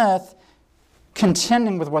Smith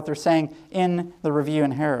contending with what they're saying in the Review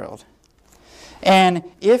and Herald. And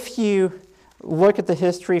if you look at the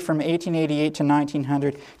history from 1888 to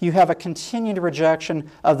 1900, you have a continued rejection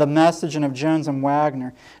of the message and of Jones and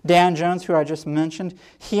Wagner. Dan Jones, who I just mentioned,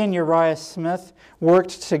 he and Uriah Smith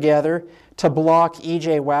worked together to block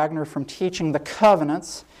E.J. Wagner from teaching the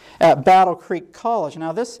covenants at Battle Creek College.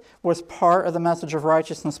 Now, this was part of the message of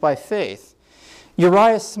righteousness by faith.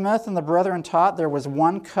 Uriah Smith and the brethren taught there was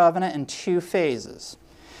one covenant in two phases.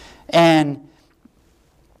 And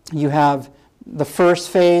you have the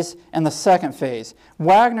first phase and the second phase.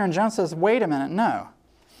 Wagner and Jones says, wait a minute, no.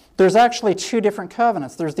 There's actually two different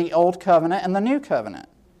covenants. There's the Old Covenant and the New Covenant.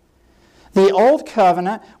 The Old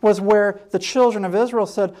Covenant was where the children of Israel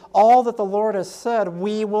said, all that the Lord has said,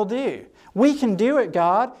 we will do. We can do it,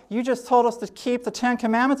 God. You just told us to keep the Ten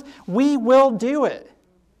Commandments. We will do it.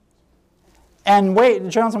 And wait,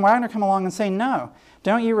 Jones and Wagner come along and say, no.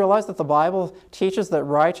 Don't you realize that the Bible teaches that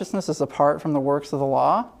righteousness is apart from the works of the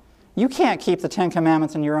law? You can't keep the Ten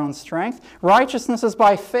Commandments in your own strength. Righteousness is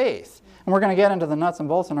by faith. And we're going to get into the nuts and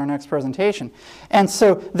bolts in our next presentation. And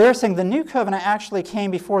so they're saying the New Covenant actually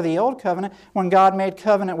came before the Old Covenant when God made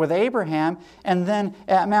covenant with Abraham. And then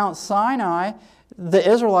at Mount Sinai, the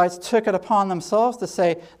Israelites took it upon themselves to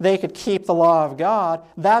say they could keep the law of God.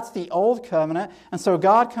 That's the Old Covenant. And so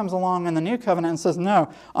God comes along in the New Covenant and says, no,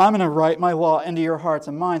 I'm going to write my law into your hearts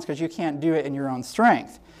and minds because you can't do it in your own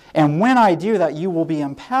strength. And when I do that, you will be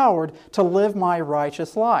empowered to live my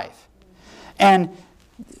righteous life. And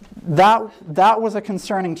that was a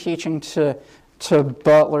concerning teaching to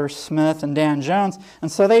Butler, Smith, and Dan Jones.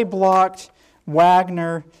 And so they blocked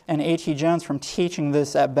Wagner and A.T. Jones from teaching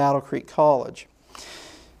this at Battle Creek College.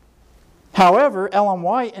 However, Ellen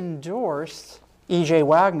White endorsed E.J.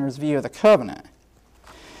 Wagner's view of the covenant.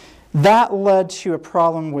 That led to a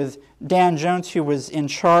problem with Dan Jones, who was in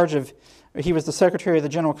charge of he was the Secretary of the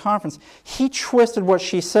General Conference. He twisted what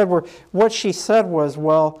she said, where what she said was,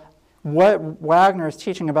 well, what Wagner is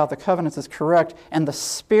teaching about the covenants is correct, and the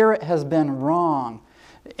Spirit has been wrong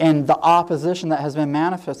in the opposition that has been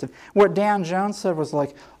manifested. What Dan Jones said was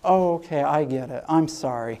like, oh, okay, I get it. I'm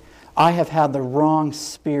sorry. I have had the wrong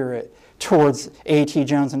spirit towards A.T.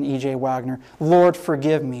 Jones and E.J. Wagner. Lord,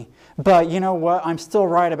 forgive me. But you know what? I'm still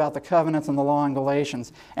right about the covenants and the law in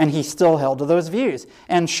Galatians. And he still held to those views.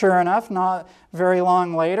 And sure enough, not very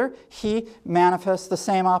long later, he manifests the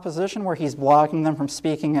same opposition where he's blocking them from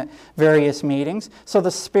speaking at various meetings. So the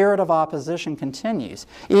spirit of opposition continues,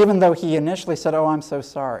 even though he initially said, oh, I'm so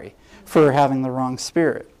sorry for having the wrong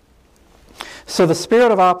spirit. So the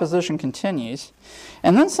spirit of opposition continues.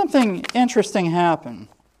 And then something interesting happened.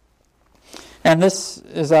 And this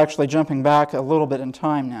is actually jumping back a little bit in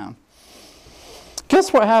time now.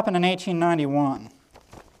 Guess what happened in 1891?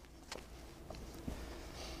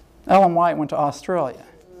 Ellen White went to Australia.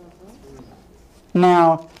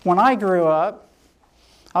 Now, when I grew up,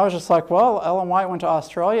 I was just like, well, Ellen White went to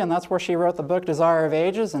Australia, and that's where she wrote the book Desire of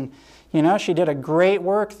Ages, and, you know, she did a great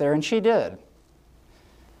work there, and she did.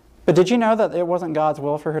 But did you know that it wasn't God's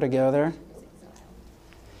will for her to go there?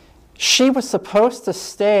 She was supposed to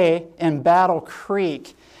stay in Battle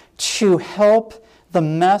Creek to help the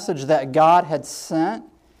message that God had sent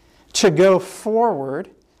to go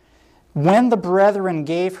forward. When the brethren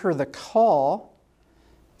gave her the call,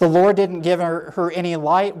 the Lord didn't give her any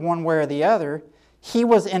light one way or the other. He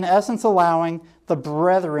was in essence allowing the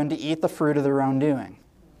brethren to eat the fruit of their own doing.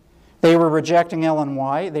 They were rejecting Ellen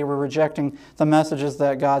White. They were rejecting the messages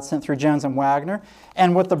that God sent through Jones and Wagner.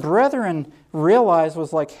 And what the brethren realized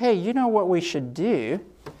was like, hey, you know what we should do?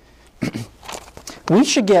 We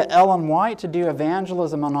should get Ellen White to do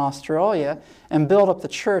evangelism in Australia and build up the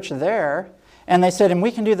church there. And they said, and we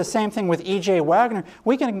can do the same thing with E.J. Wagner.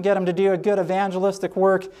 We can get him to do a good evangelistic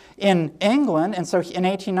work in England. And so in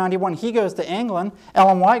 1891, he goes to England,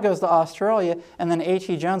 Ellen White goes to Australia, and then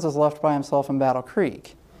A.T. Jones is left by himself in Battle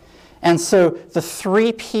Creek. And so the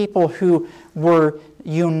three people who were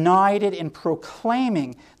united in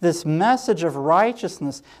proclaiming this message of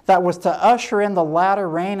righteousness that was to usher in the latter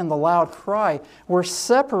rain and the loud cry were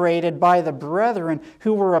separated by the brethren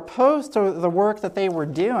who were opposed to the work that they were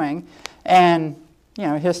doing. And,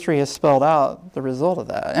 history has spelled out the result of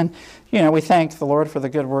that. And, we thank the Lord for the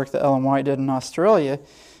good work that Ellen White did in Australia.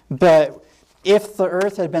 But if the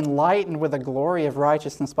earth had been lightened with the glory of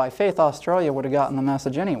righteousness by faith, Australia would have gotten the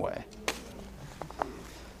message anyway.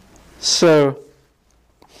 So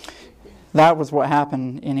that was what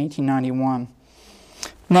happened in 1891.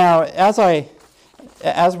 Now,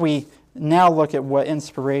 as we now look at what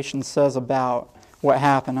inspiration says about what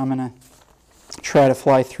happened, I'm going to try to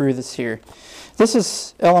fly through this here. This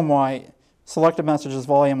is Ellen White, Selected Messages,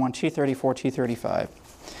 Volume 1, 234, 235.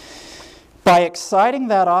 By exciting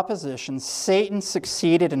that opposition, Satan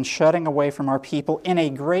succeeded in shutting away from our people in a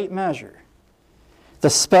great measure the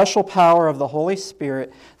special power of the Holy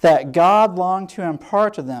Spirit that God longed to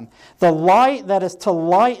impart to them. The light that is to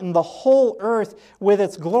lighten the whole earth with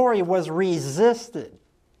its glory was resisted.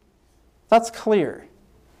 That's clear.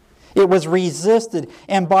 It was resisted,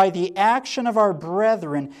 and by the action of our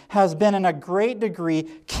brethren has been in a great degree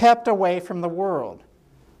kept away from the world.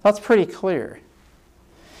 That's pretty clear.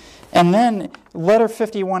 And then, Letter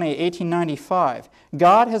 51A, 1895.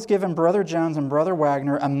 God has given Brother Jones and Brother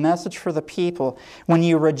Wagner a message for the people. When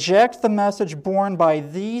you reject the message borne by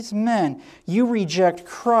these men, you reject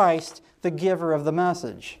Christ, the giver of the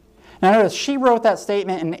message. Now notice, she wrote that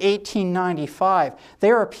statement in 1895.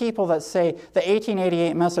 There are people that say the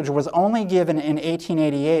 1888 message was only given in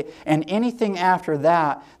 1888, and anything after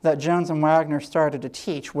that Jones and Wagner started to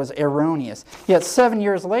teach was erroneous. Yet 7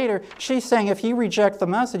 years later, she's saying if you reject the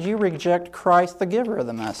message, you reject Christ, the giver of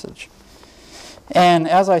the message. And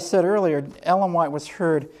as I said earlier, Ellen White was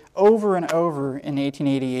heard over and over in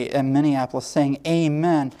 1888 in Minneapolis saying,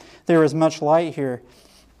 "Amen, there is much light here."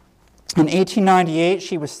 In 1898,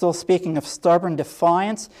 she was still speaking of stubborn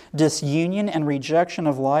defiance, disunion, and rejection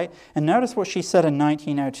of light. And notice what she said in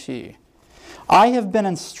 1902. "I have been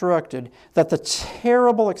instructed that the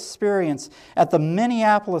terrible experience at the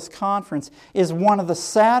Minneapolis Conference is one of the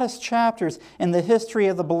saddest chapters in the history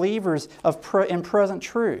of the believers in present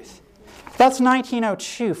truth." That's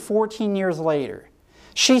 1902, 14 years later.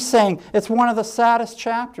 She's saying it's one of the saddest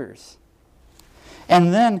chapters.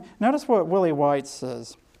 And then, notice what Willie White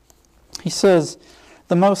says. He says,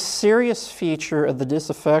 "The most serious feature of the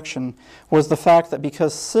disaffection was the fact that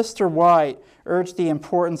because Sister White urged the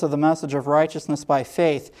importance of the message of righteousness by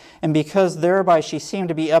faith, and because thereby she seemed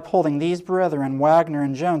to be upholding these brethren, Wagner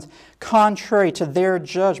and Jones, contrary to their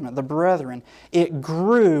judgment, the brethren, it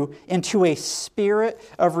grew into a spirit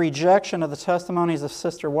of rejection of the testimonies of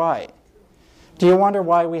Sister White." Do you wonder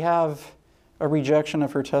why we have a rejection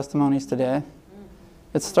of her testimonies today?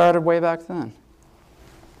 It started way back then.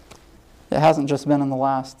 It hasn't just been in the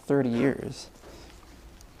last 30 years.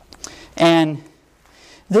 And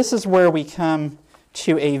this is where we come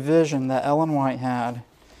to a vision that Ellen White had,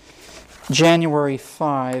 January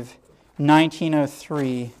 5,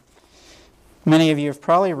 1903. Many of you have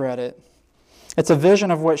probably read it. It's a vision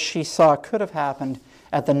of what she saw could have happened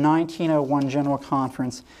at the 1901 General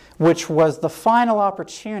Conference, which was the final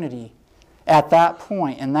opportunity at that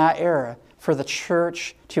point, in that era, for the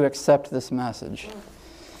church to accept this message.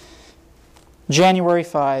 January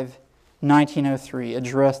 5, 1903,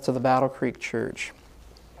 addressed to the Battle Creek Church.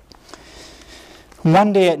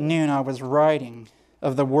 "One day at noon I was writing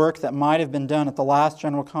of the work that might have been done at the last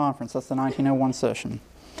General Conference," that's the 1901 session,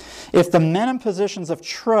 "if the men in positions of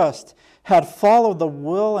trust had followed the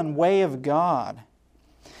will and way of God.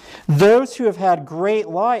 Those who have had great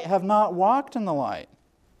light have not walked in the light.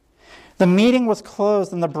 The meeting was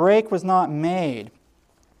closed and the break was not made.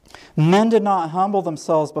 Men did not humble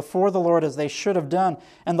themselves before the Lord as they should have done,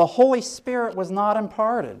 and the Holy Spirit was not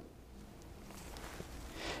imparted.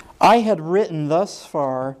 I had written thus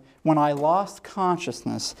far when I lost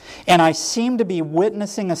consciousness, and I seemed to be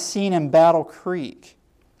witnessing a scene in Battle Creek.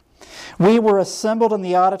 We were assembled in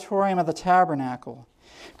the auditorium of the tabernacle.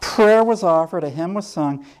 Prayer was offered, a hymn was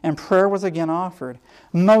sung, and prayer was again offered.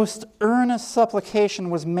 Most earnest supplication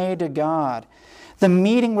was made to God. The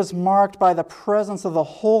meeting was marked by the presence of the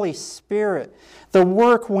Holy Spirit. The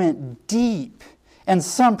work went deep, and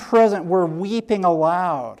some present were weeping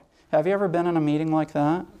aloud. Have you ever been in a meeting like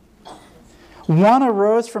that? One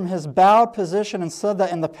arose from his bowed position and said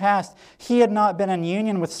that in the past he had not been in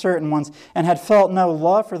union with certain ones and had felt no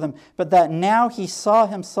love for them, but that now he saw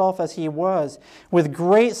himself as he was. With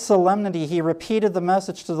great solemnity he repeated the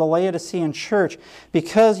message to the Laodicean church.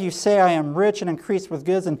 Because you say I am rich and increased with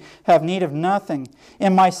goods and have need of nothing.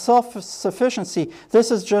 In my self-sufficiency,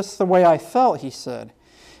 this is just the way I felt, he said.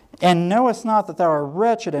 And knowest not that thou art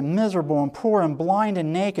wretched and miserable and poor and blind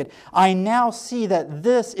and naked? I now see that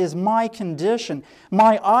this is my condition.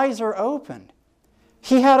 My eyes are opened.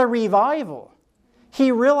 He had a revival.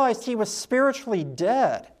 He realized he was spiritually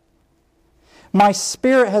dead. My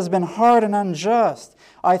spirit has been hard and unjust.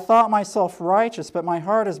 I thought myself righteous, but my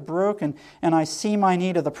heart is broken, and I see my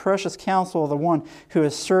need of the precious counsel of the one who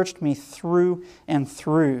has searched me through and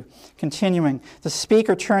through. Continuing, the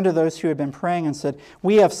speaker turned to those who had been praying and said,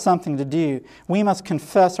 we have something to do. We must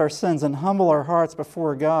confess our sins and humble our hearts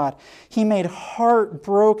before God. He made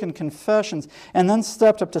heartbroken confessions and then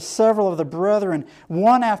stepped up to several of the brethren,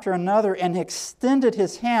 one after another, and extended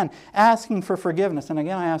his hand, asking for forgiveness. And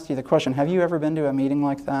again, I asked you the question, have you ever been to a meeting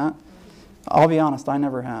like that? I'll be honest, I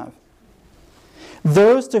never have.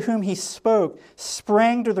 Those to whom he spoke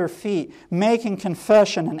sprang to their feet, making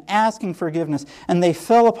confession and asking forgiveness, and they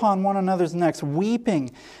fell upon one another's necks, weeping.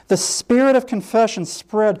 The spirit of confession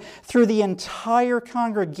spread through the entire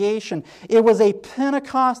congregation. It was a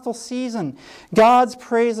Pentecostal season. God's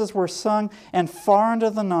praises were sung, and far into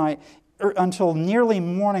the night, until nearly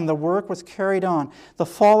morning, the work was carried on. The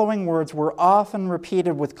following words were often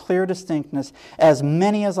repeated with clear distinctness. As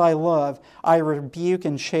many as I love, I rebuke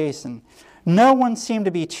and chasten. No one seemed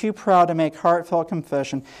to be too proud to make heartfelt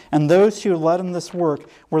confession, and those who led in this work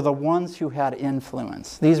were the ones who had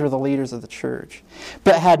influence. These were the leaders of the church,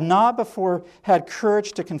 but had not before had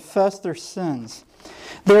courage to confess their sins.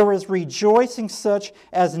 There was rejoicing such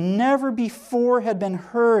as never before had been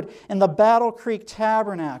heard in the Battle Creek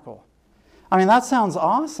Tabernacle. I mean, that sounds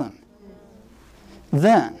awesome.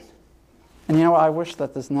 Then, and you know what, I wish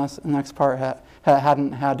that this next part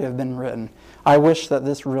hadn't had to have been written. I wish that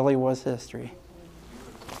this really was history.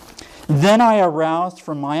 Then I aroused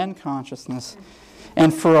from my unconsciousness,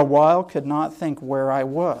 and for a while could not think where I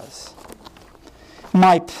was.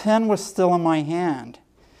 My pen was still in my hand.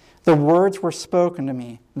 The words were spoken to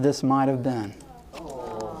me. This might have been.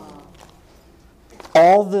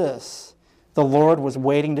 All this the Lord was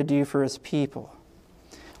waiting to do for His people.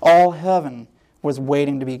 All heaven was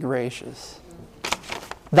waiting to be gracious.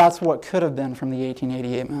 That's what could have been from the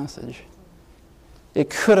 1888 message. It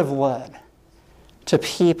could have led to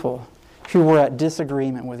people who were at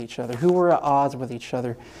disagreement with each other, who were at odds with each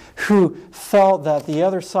other, who felt that the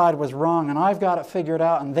other side was wrong and I've got it figured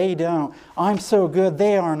out and they don't. I'm so good,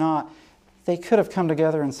 they are not. They could have come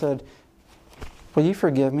together and said, will you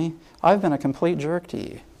forgive me? I've been a complete jerk to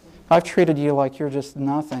you. I've treated you like you're just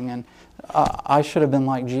nothing, and I should have been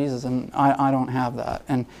like Jesus, and I don't have that.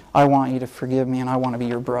 And I want you to forgive me, and I want to be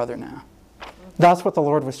your brother now. That's what the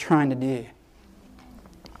Lord was trying to do.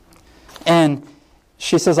 And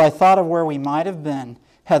she says, I thought of where we might have been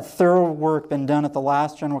had thorough work been done at the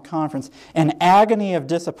last General Conference. An agony of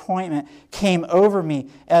disappointment came over me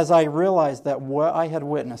as I realized that what I had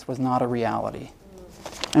witnessed was not a reality.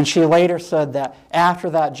 And she later said that after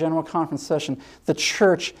that General Conference session, the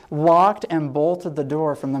church locked and bolted the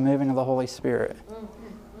door from the moving of the Holy Spirit.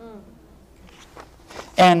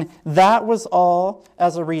 And that was all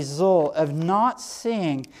as a result of not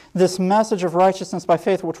seeing this message of righteousness by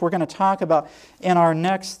faith, which we're going to talk about in our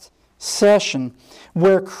next session,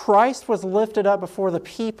 where Christ was lifted up before the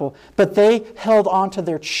people, but they held on to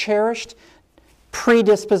their cherished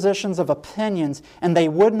predispositions of opinions, and they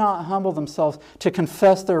would not humble themselves to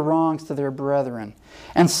confess their wrongs to their brethren.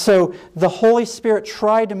 And so the Holy Spirit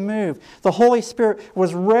tried to move. The Holy Spirit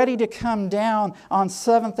was ready to come down on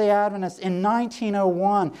Seventh-day Adventists in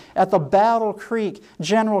 1901 at the Battle Creek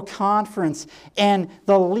General Conference, and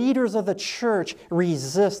the leaders of the church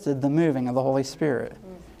resisted the moving of the Holy Spirit.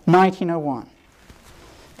 1901.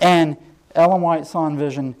 And Ellen White saw in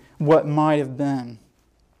vision what might have been.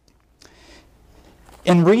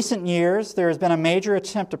 In recent years, there has been a major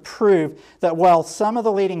attempt to prove that while some of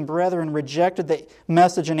the leading brethren rejected the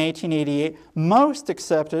message in 1888, most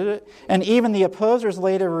accepted it, and even the opposers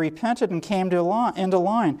later repented and came into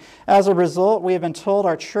line. As a result, we have been told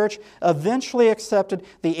our church eventually accepted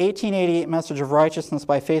the 1888 message of righteousness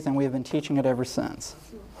by faith, and we have been teaching it ever since.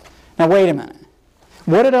 Now, wait a minute.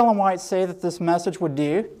 What did Ellen White say that this message would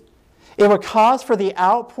do? It would cause for the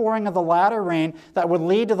outpouring of the latter rain that would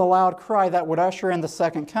lead to the loud cry that would usher in the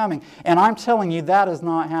second coming. And I'm telling you, that has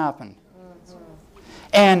not happened.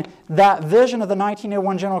 And that vision of the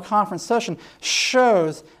 1901 General Conference session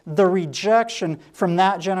shows the rejection from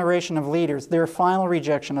that generation of leaders, their final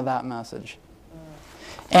rejection of that message.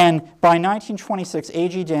 And by 1926,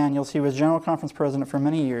 A.G. Daniels, he was General Conference president for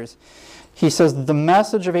many years, he says, the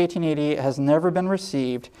message of 1888 has never been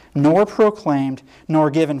received, nor proclaimed, nor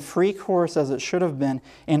given free course as it should have been,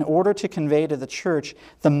 in order to convey to the church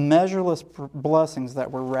the measureless blessings that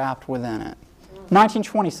were wrapped within it.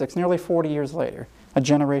 1926, nearly 40 years later, a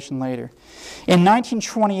generation later. In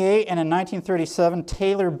 1928 and in 1937,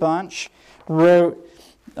 Taylor Bunch wrote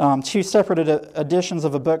two separate editions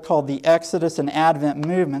of a book called The Exodus and Advent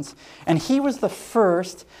Movements, and he was the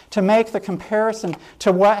first to make the comparison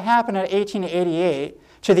to what happened in 1888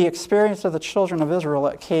 to the experience of the children of Israel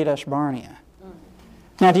at Kadesh Barnea.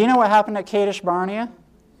 Now, do you know what happened at Kadesh Barnea?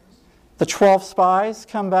 The 12 spies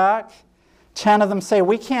come back. 10 of them say,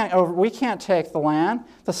 we can't take the land.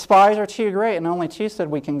 The spies are too great, and only 2 said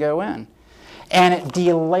we can go in. And it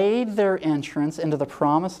delayed their entrance into the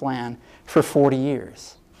promised land for 40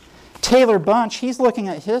 years. Taylor Bunch, he's looking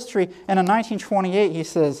at history, and in 1928 he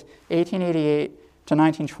says, 1888 to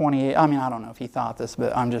 1928, I mean, I don't know if he thought this,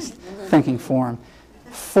 but I'm just thinking for him.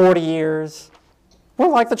 40 years, we're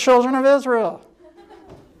like the children of Israel.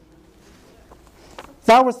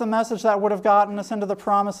 That was the message that would have gotten us into the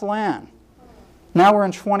promised land. Now we're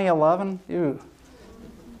in 2011. Ew.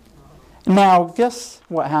 Now, guess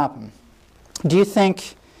what happened? Do you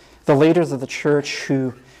think the leaders of the church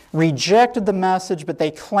who rejected the message, but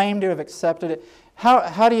they claimed to have accepted it,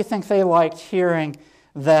 how do you think they liked hearing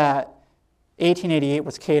that 1888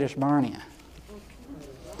 was Kadesh Barnea?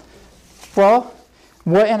 Well,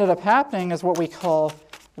 what ended up happening is what we call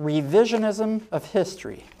revisionism of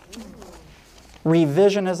history.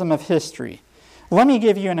 Revisionism of history. Let me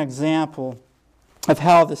give you an example of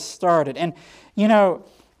how this started. And, you know,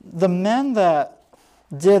 the men that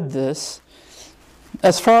did this,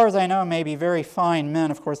 as far as I know, may be very fine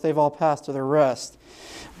men. Of course, they've all passed to their rest.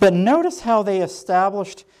 But notice how they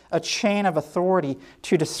established a chain of authority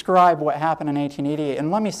to describe what happened in 1888. And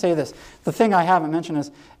let me say this. The thing I haven't mentioned is,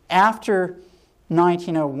 after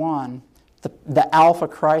 1901, the alpha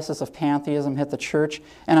crisis of pantheism hit the church.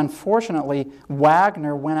 And unfortunately,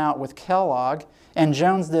 Wagner went out with Kellogg, and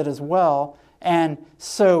Jones did as well. And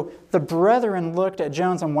so the brethren looked at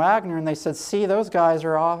Jones and Wagner, and they said, see, those guys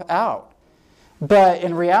are out. But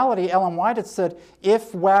in reality, Ellen White had said,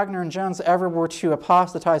 if Wagner and Jones ever were to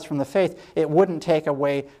apostatize from the faith, it wouldn't take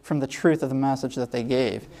away from the truth of the message that they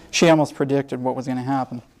gave. She almost predicted what was going to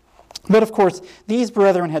happen. But of course, these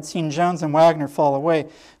brethren had seen Jones and Wagner fall away.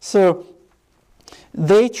 So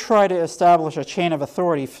they tried to establish a chain of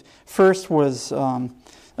authority. First was an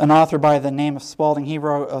author by the name of Spalding. He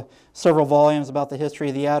wrote several volumes about the history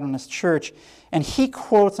of the Adventist Church. And he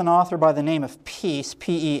quotes an author by the name of Peace,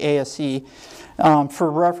 P-E-A-S-E, for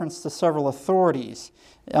reference to several authorities.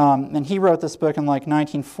 And he wrote this book in like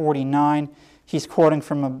 1949. He's quoting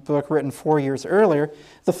from a book written 4 years earlier.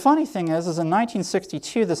 The funny thing is in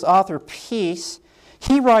 1962, this author Peace,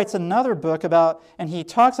 he writes another book about, and he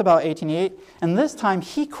talks about 1888, and this time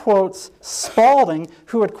he quotes Spalding,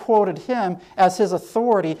 who had quoted him as his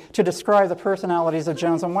authority to describe the personalities of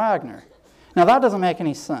Jones and Wagner. Now that doesn't make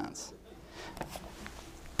any sense.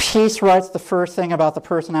 Peace writes the first thing about the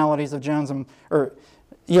personalities of Jones and,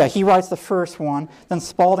 he writes the first one. Then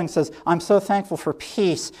Spalding says, I'm so thankful for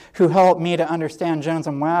Peace, who helped me to understand Jones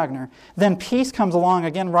and Wagner. Then Peace comes along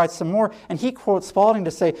again, writes some more, and he quotes Spalding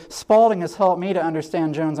to say, Spalding has helped me to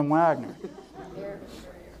understand Jones and Wagner.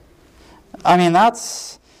 I mean,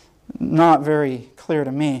 that's not very clear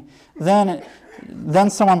to me. Then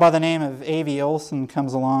someone by the name of A.V. Olson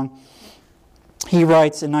comes along. He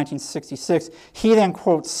writes in 1966. He then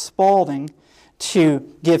quotes Spalding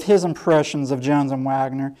to give his impressions of Jones and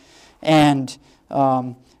Wagner, and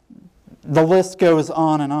the list goes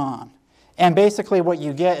on and on. And basically what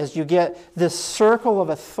you get is you get this circle of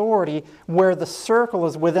authority where the circle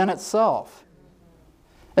is within itself.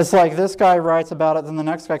 It's like this guy writes about it, then the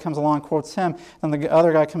next guy comes along and quotes him, then the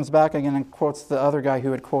other guy comes back again and quotes the other guy who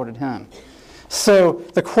had quoted him. So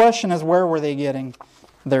the question is, where were they getting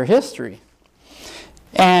their history?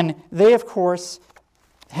 And they, of course,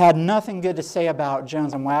 had nothing good to say about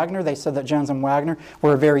Jones and Wagner. They said that Jones and Wagner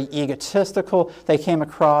were very egotistical. They came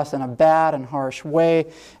across in a bad and harsh way,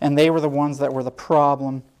 and they were the ones that were the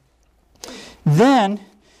problem. Then,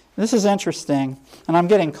 this is interesting, and I'm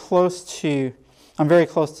very close to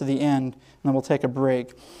the end, and then we'll take a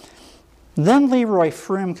break. Then Leroy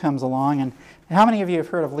Froom comes along, and how many of you have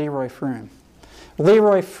heard of Leroy Froom?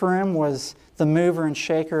 Leroy Froom was the mover and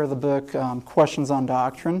shaker of the book Questions on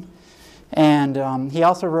Doctrine. And he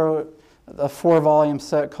also wrote a 4-volume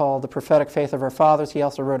set called The Prophetic Faith of Our Fathers. He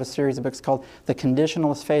also wrote a series of books called The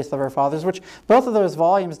Conditionalist Faith of Our Fathers, which both of those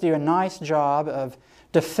volumes do a nice job of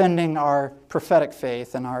defending our prophetic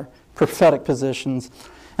faith and our prophetic positions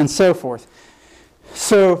and so forth.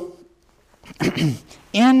 So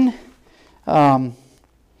in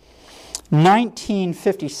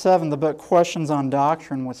 1957, the book Questions on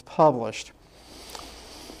Doctrine was published.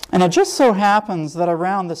 And it just so happens that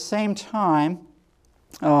around the same time,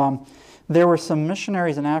 there were some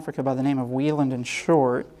missionaries in Africa by the name of Wieland and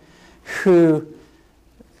Short who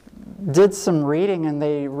did some reading, and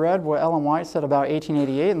they read what Ellen White said about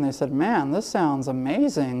 1888, and they said, man, this sounds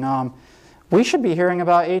amazing. We should be hearing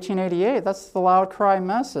about 1888. That's the loud cry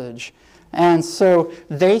message. And so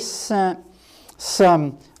they sent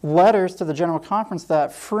some letters to the General Conference that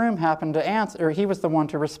Froom happened to answer, or he was the one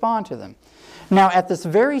to respond to them. Now, at this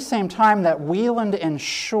very same time that Wieland and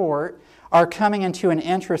Short are coming into an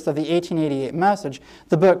interest of the 1888 message,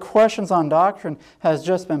 the book Questions on Doctrine has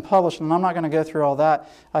just been published, and I'm not going to go through all that.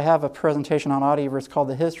 I have a presentation on Audioverse called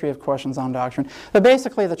The History of Questions on Doctrine. But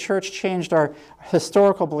basically, the church changed our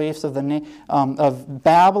historical beliefs of of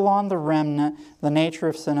Babylon, the remnant, the nature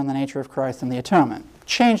of sin, and the nature of Christ and the atonement.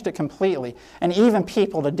 Changed it completely. And even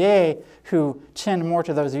people today who tend more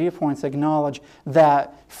to those viewpoints acknowledge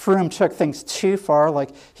that Froom took things too far.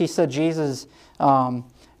 Like he said Jesus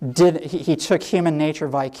he took human nature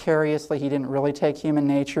vicariously. He didn't really take human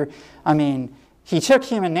nature. I mean, he took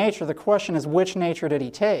human nature. The question is, which nature did he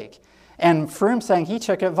take? And Froom saying he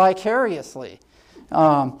took it vicariously.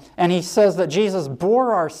 And he says that Jesus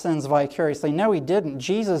bore our sins vicariously. No, he didn't.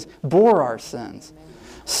 Jesus bore our sins.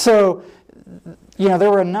 So,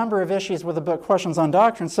 there were a number of issues with the book Questions on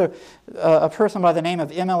Doctrine. So a person by the name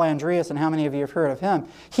of M.L. Andreas, and how many of you have heard of him,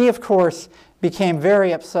 he, of course, became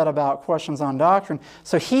very upset about Questions on Doctrine.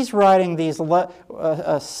 So he's writing these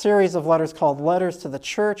a series of letters called Letters to the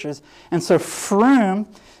Churches. And so Froom,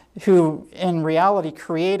 who in reality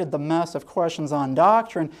created the mess of Questions on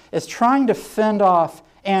Doctrine, is trying to fend off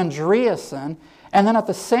Andreasen. And then at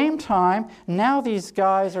the same time, now these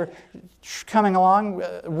guys are coming along,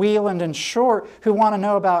 Wieland and Short, who want to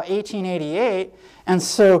know about 1888. And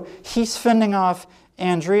so he's fending off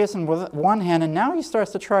Andreasen with one hand, and now he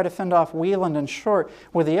starts to try to fend off Wieland and Short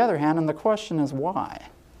with the other hand, and the question is why?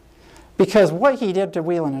 Because what he did to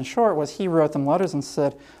Wieland and Short was he wrote them letters and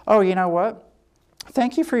said, oh, you know what?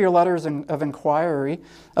 Thank you for your letters of inquiry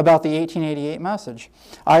about the 1888 message.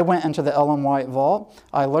 I went into the Ellen White vault,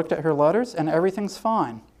 I looked at her letters, and everything's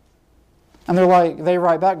fine. And they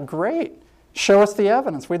write back, great, show us the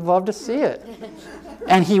evidence, we'd love to see it.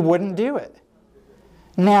 And he wouldn't do it.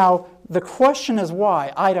 Now, the question is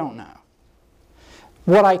why? I don't know.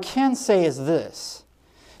 What I can say is this.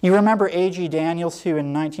 You remember A.G. Daniels, who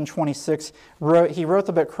in 1926 wrote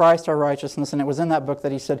the book Christ Our Righteousness, and it was in that book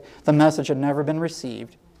that he said the message had never been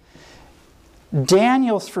received.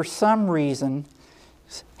 Daniels, for some reason,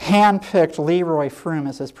 handpicked Leroy Froom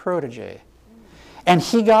as his protege. And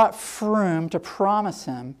he got Froom to promise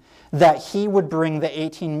him that he would bring the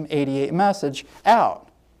 1888 message out.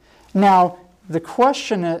 Now, the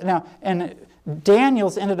question is, and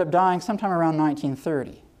Daniels ended up dying sometime around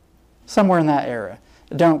 1930, somewhere in that era.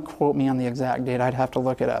 Don't quote me on the exact date, I'd have to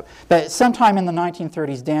look it up. But sometime in the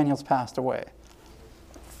 1930s, Daniels passed away.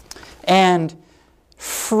 And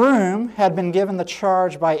Froom had been given the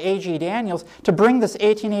charge by A.G. Daniels to bring this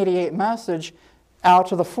 1888 message out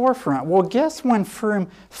to the forefront. Well, guess when Froom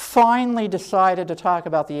finally decided to talk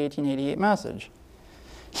about the 1888 message?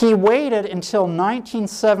 He waited until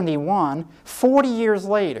 1971, 40 years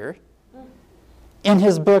later, in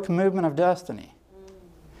his book Movement of Destiny.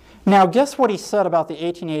 Now, guess what he said about the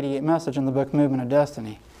 1888 message in the book Movement of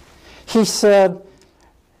Destiny? He said,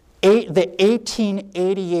 the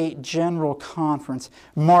 1888 General Conference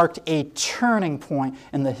marked a turning point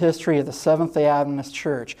in the history of the Seventh-day Adventist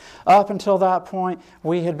Church. Up until that point,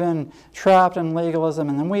 we had been trapped in legalism,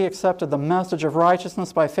 and then we accepted the message of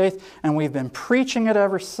righteousness by faith, and we've been preaching it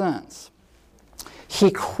ever since.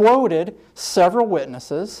 He quoted several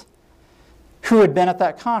witnesses who had been at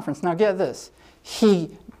that conference. Now get this.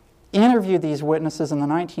 He interviewed these witnesses in the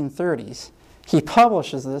 1930s. He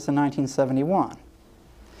publishes this in 1971.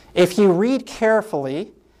 If you read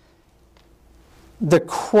carefully, the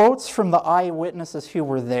quotes from the eyewitnesses who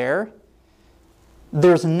were there,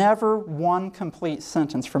 there's never one complete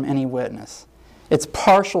sentence from any witness. It's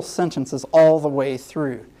partial sentences all the way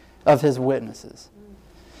through of his witnesses.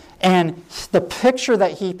 And the picture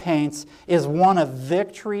that he paints is one of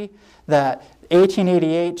victory, that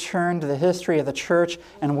 1888 turned the history of the church,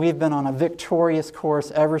 and we've been on a victorious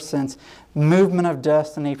course ever since. Movement of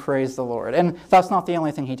destiny, praise the Lord. And that's not the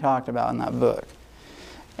only thing he talked about in that book.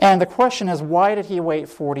 And the question is, why did he wait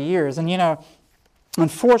 40 years? And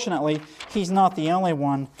unfortunately, he's not the only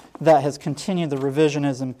one that has continued the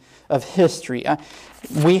revisionism of history.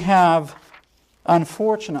 We have,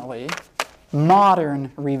 unfortunately,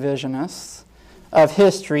 modern revisionists of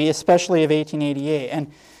history, especially of 1888.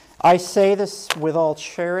 And I say this with all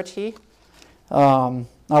charity. I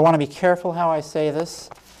want to be careful how I say this,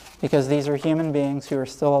 because these are human beings who are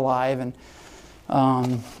still alive, and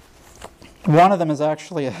one of them is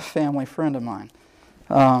actually a family friend of mine.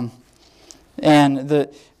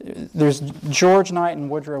 There's George Knight and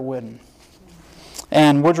Woodrow Wooden.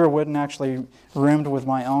 And Woodrow Wooden actually roomed with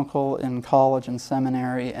my uncle in college and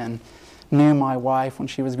seminary, and knew my wife when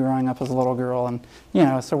she was growing up as a little girl,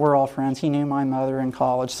 and so we're all friends. He knew my mother in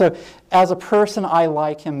college. So as a person, I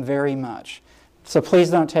like him very much. So please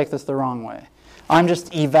don't take this the wrong way. I'm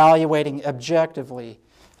just evaluating objectively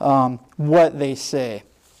what they say.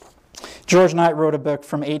 George Knight wrote a book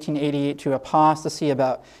from 1888 to Apostasy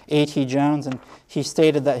about A.T. Jones, and he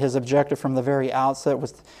stated that his objective from the very outset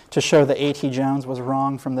was to show that A.T. Jones was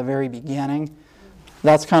wrong from the very beginning.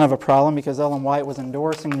 That's kind of a problem, because Ellen White was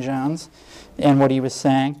endorsing Jones in what he was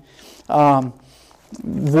saying.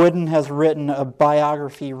 Wooden has written a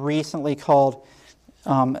biography recently called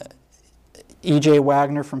E.J.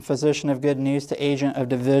 Wagner, From Physician of Good News to Agent of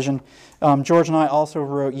Division. George Knight also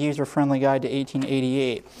wrote User-Friendly Guide to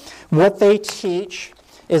 1888. What they teach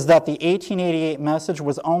is that the 1888 message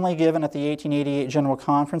was only given at the 1888 General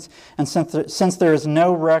Conference, and since there is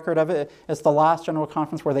no record of it, it's the last General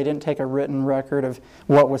Conference where they didn't take a written record of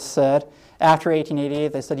what was said. After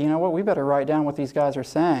 1888, they said, you know what, we better write down what these guys are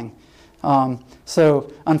saying.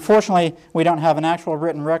 So, unfortunately, we don't have an actual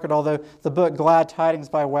written record, although the book Glad Tidings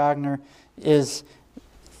by Wagner is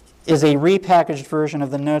a repackaged version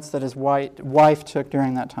of the notes that his wife took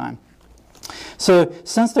during that time. So,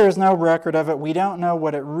 since there is no record of it, we don't know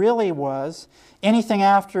what it really was. Anything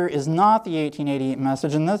after is not the 1888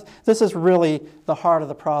 message, and this is really the heart of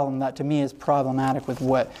the problem that to me is problematic with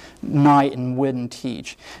what Knight and Wooden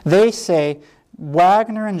teach. They say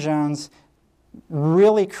Wagner and Jones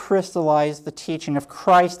really crystallized the teaching of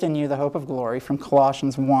Christ in you, the hope of glory, from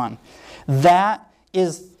Colossians 1. That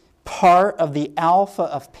is part of the alpha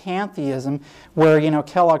of pantheism, where,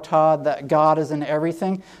 Kellogg taught that God is in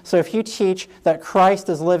everything. So if you teach that Christ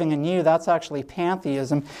is living in you, that's actually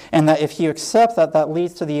pantheism, and that if you accept that, that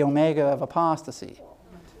leads to the omega of apostasy.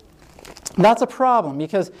 That's a problem,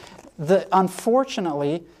 because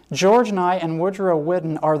unfortunately, George Knight and Woodrow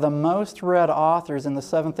Wooden are the most read authors in the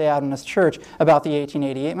Seventh-day Adventist Church about the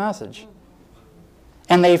 1888 message.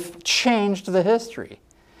 And they've changed the history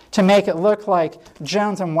to make it look like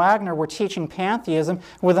Jones and Wagner were teaching pantheism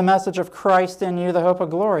with a message of Christ in you, the hope of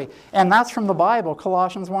glory. And that's from the Bible,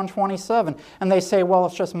 Colossians 1:27. And they say, well,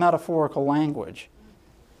 it's just metaphorical language.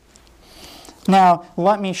 Now,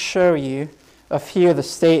 let me show you a few of the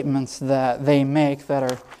statements that they make that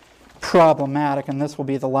are problematic, and this will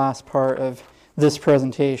be the last part of this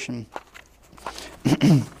presentation.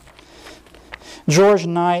 George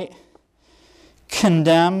Knight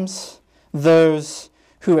condemns those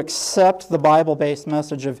who accept the Bible-based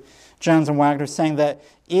message of Jones and Wagner, saying that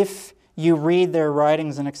if you read their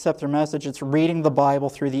writings and accept their message, it's reading the Bible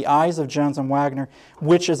through the eyes of Jones and Wagner,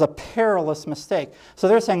 which is a perilous mistake. So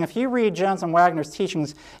they're saying if you read Jones and Wagner's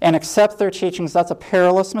teachings and accept their teachings, that's a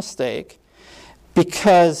perilous mistake,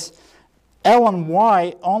 because Ellen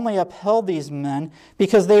White only upheld these men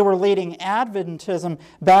because they were leading Adventism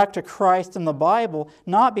back to Christ and the Bible,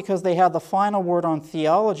 not because they had the final word on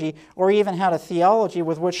theology or even had a theology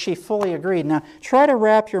with which she fully agreed. Now, try to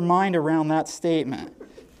wrap your mind around that statement.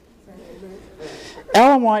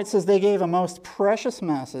 Ellen White says they gave a most precious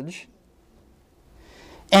message,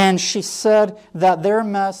 and she said that their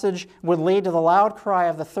message would lead to the loud cry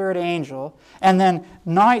of the third angel. And then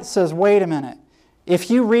Knight says, wait a minute.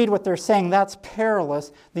 If you read what they're saying, that's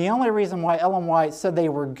perilous. The only reason why Ellen White said they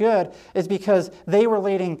were good is because they were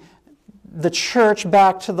leading the church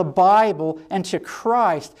back to the Bible and to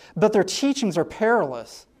Christ, but their teachings are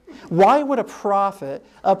perilous. Why would a prophet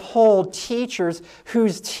uphold teachers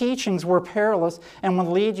whose teachings were perilous and would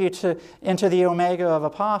lead you into the omega of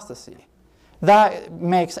apostasy? That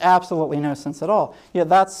makes absolutely no sense at all. Yet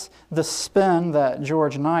that's the spin that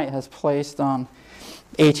George Knight has placed on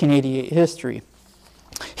 1888 history.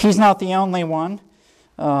 He's not the only one.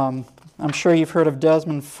 I'm sure you've heard of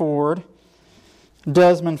Desmond Ford.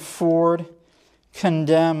 Desmond Ford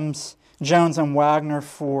condemns Jones and Wagner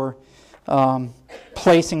for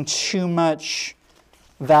placing too much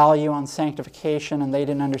value on sanctification, and they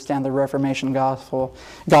didn't understand the Reformation gospel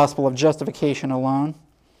of justification alone.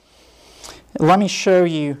 Let me show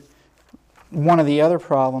you one of the other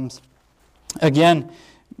problems. Again,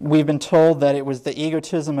 we've been told that it was the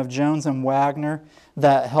egotism of Jones and Wagner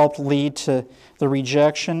that helped lead to the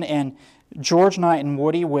rejection, and George Knight and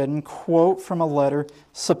Woody Whidden quote from a letter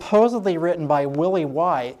supposedly written by Willie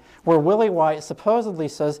White, where Willie White supposedly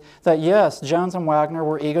says that yes, Jones and Wagner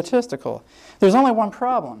were egotistical. There's only one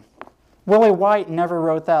problem. Willie White never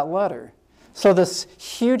wrote that letter. So this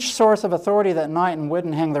huge source of authority that Knight and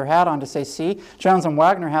Whidden hang their hat on to say, see, Jones and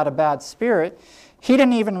Wagner had a bad spirit, he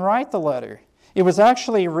didn't even write the letter. It was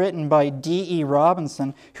actually written by D.E.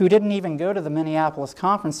 Robinson, who didn't even go to the Minneapolis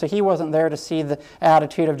conference, so he wasn't there to see the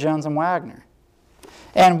attitude of Jones and Wagner.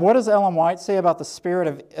 And what does Ellen White say about the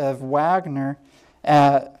spirit of Wagner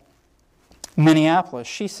at Minneapolis?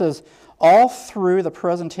 She says, all through the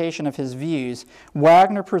presentation of his views,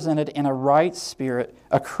 Wagner presented in a right spirit,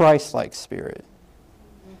 a Christ-like spirit.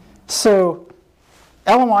 So,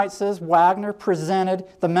 Ellen White says Wagner presented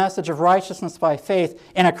the message of righteousness by faith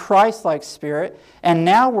in a Christ-like spirit, and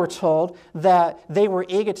now we're told that they were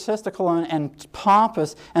egotistical and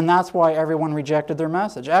pompous, and that's why everyone rejected their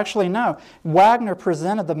message. Actually, no. Wagner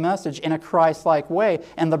presented the message in a Christ-like way,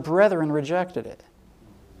 and the brethren rejected it.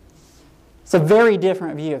 It's a very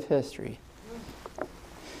different view of history.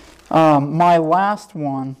 My last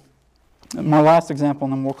example,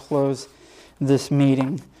 and then we'll close this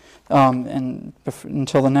meeting.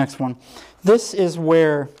 Until the next one. This is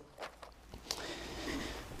where,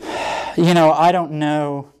 I don't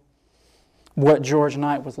know what George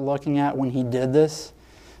Knight was looking at when he did this,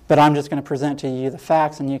 but I'm just going to present to you the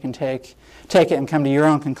facts, and you can take it and come to your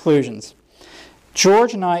own conclusions.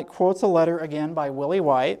 George Knight quotes a letter again by Willie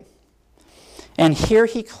White, and here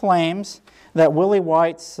he claims that Willie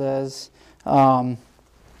White says, let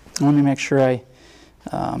me make sure I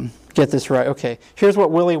get this right. Okay, here's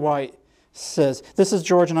what Willie White says. This is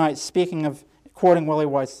George Knight quoting Willie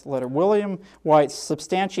White's letter. William White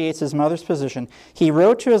substantiates his mother's position. He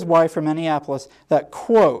wrote to his wife from Minneapolis that,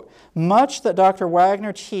 quote, much that Dr.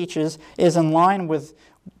 Wagner teaches is in line with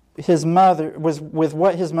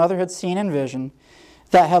what his mother had seen in vision,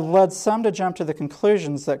 that had led some to jump to the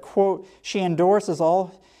conclusions that, quote, she endorses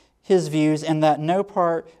all his views and that no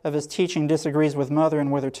part of his teaching disagrees with Mother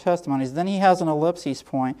and with her testimonies. Then he has an ellipsis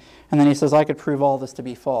point, and then he says, I could prove all this to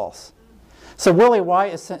be false. So Willie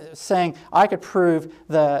White is saying, I could prove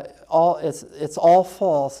that it's all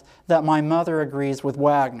false, that my mother agrees with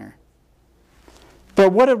Wagner.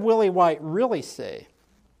 But what did Willie White really say?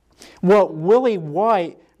 What Willie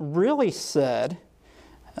White really said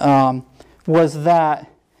was that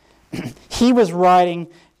he was writing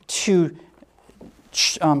to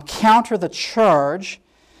counter the charge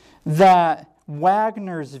that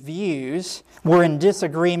Wagner's views were in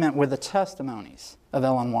disagreement with the testimonies of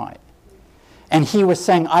Ellen White. And he was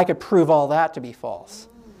saying, I could prove all that to be false.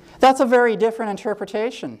 That's a very different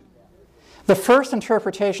interpretation. The first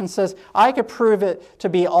interpretation says, I could prove it to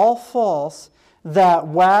be all false that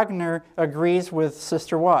Wagner agrees with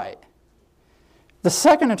Sister White. The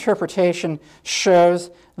second interpretation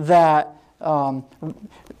shows that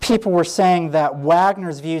people were saying that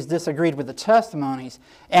Wagner's views disagreed with the testimonies,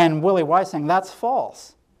 and Willie White saying that's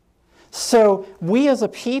false. So we as a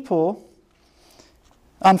people,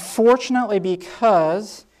 unfortunately,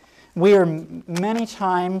 because we are many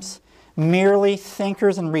times merely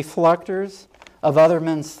thinkers and reflectors of other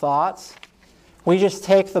men's thoughts, we just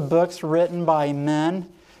take the books written by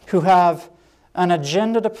men who have an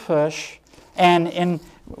agenda to push. And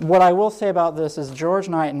what I will say about this is George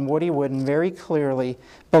Knight and Woody Whidden very clearly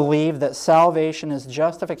believe that salvation is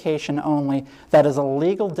justification only, that is a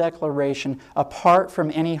legal declaration apart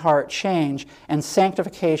from any heart change, and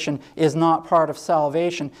sanctification is not part of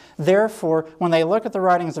salvation. Therefore, when they look at the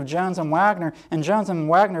writings of Jones and Wagner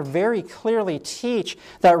very clearly teach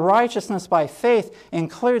that righteousness by faith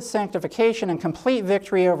includes sanctification and complete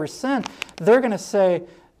victory over sin, they're going to say,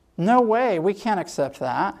 no way, we can't accept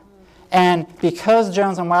that. And because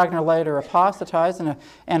Jones and Wagner later apostatized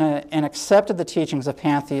and accepted the teachings of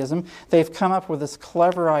pantheism, they've come up with this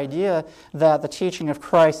clever idea that the teaching of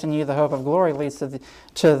Christ in you, the hope of glory, leads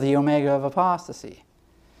to the omega of apostasy.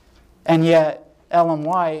 And yet, Ellen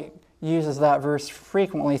White uses that verse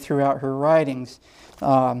frequently throughout her writings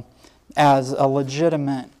as a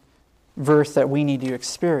legitimate verse that we need to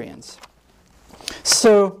experience.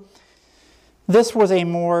 So, this was a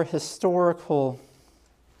more historical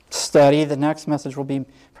study. The next message will be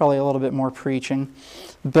probably a little bit more preaching.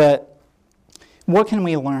 But what can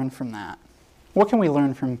we learn from that? What can we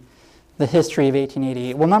learn from the history of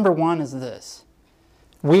 1888? Well, number one is this.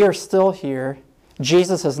 We are still here.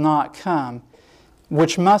 Jesus has not come,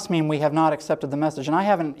 which must mean we have not accepted the message. And I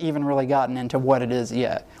haven't even really gotten into what it is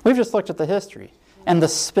yet. We've just looked at the history and the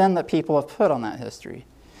spin that people have put on that history.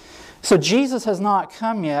 So Jesus has not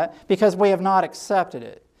come yet because we have not accepted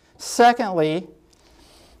it. Secondly,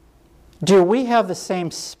 do we have the same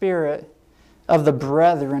spirit of the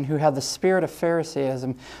brethren who have the spirit of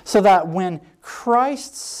Pharisaism, so that when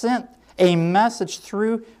Christ sent a message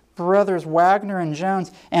through brothers Wagner and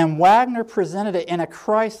Jones, and Wagner presented it in a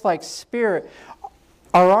Christ-like spirit,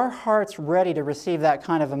 are our hearts ready to receive that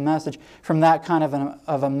kind of a message from that kind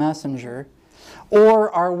of a messenger?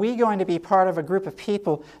 Or are we going to be part of a group of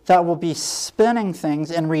people that will be spinning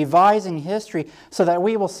things and revising history so that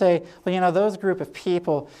we will say, well, you know, those group of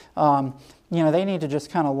people, you know, they need to just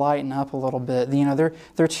kind of lighten up a little bit. You know,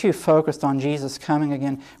 they're too focused on Jesus coming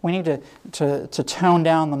again. We need to tone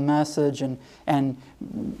down the message and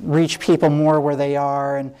reach people more where they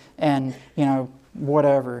are and you know,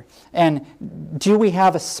 whatever. And do we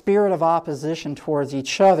have a spirit of opposition towards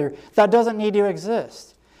each other that doesn't need to exist?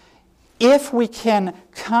 If we can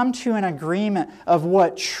come to an agreement of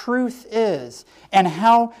what truth is and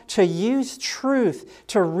how to use truth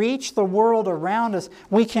to reach the world around us,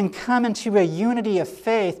 we can come into a unity of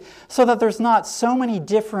faith so that there's not so many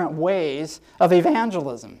different ways of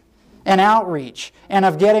evangelism and outreach and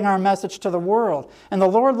of getting our message to the world. And the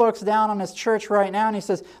Lord looks down on His church right now and He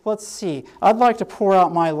says, let's see, I'd like to pour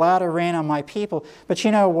out my latter rain on my people, but you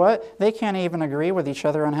know what? They can't even agree with each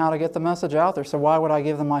other on how to get the message out there, so why would I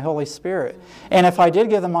give them my Holy Spirit? And if I did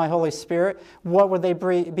give them my Holy Spirit, what would they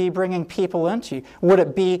be bringing people into? Would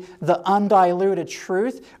it be the undiluted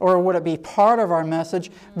truth, or would it be part of our message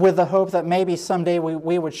with the hope that maybe someday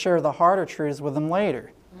we would share the harder truths with them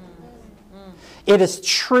later? It is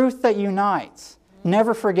truth that unites.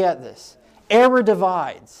 Never forget this. Error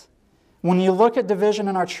divides. When you look at division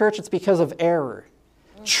in our church, it's because of error.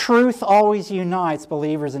 Truth always unites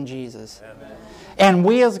believers in Jesus. Amen. And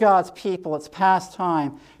we as God's people, it's past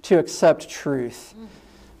time to accept truth.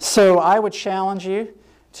 So I would challenge you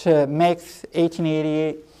to make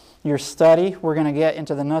 1888 your study. We're going to get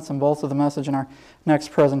into the nuts and bolts of the message in our next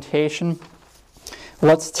presentation.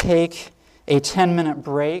 Let's take a 10-minute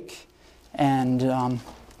break. And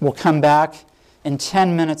we'll come back in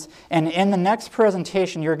 10 minutes. And in the next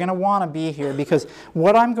presentation, you're going to want to be here, because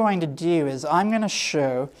what I'm going to do is I'm going to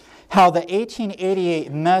show how the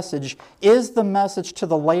 1888 message is the message to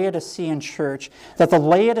the Laodicean church, that the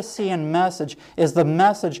Laodicean message is the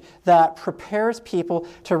message that prepares people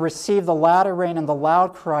to receive the latter rain and the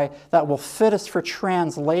loud cry that will fit us for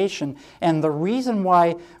translation. And the reason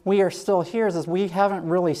why we are still here is we haven't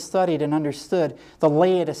really studied and understood the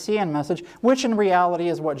Laodicean message, which in reality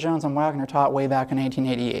is what Jones and Wagner taught way back in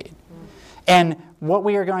 1888. And what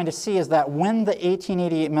we are going to see is that when the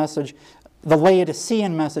 1888 message, the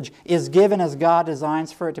Laodicean message, is given as God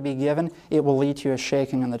designs for it to be given, it will lead to a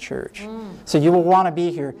shaking in the church. So you will want to be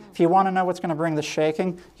here. If you want to know what's going to bring the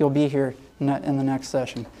shaking, you'll be here in the next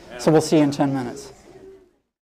session. So we'll see you in 10 minutes.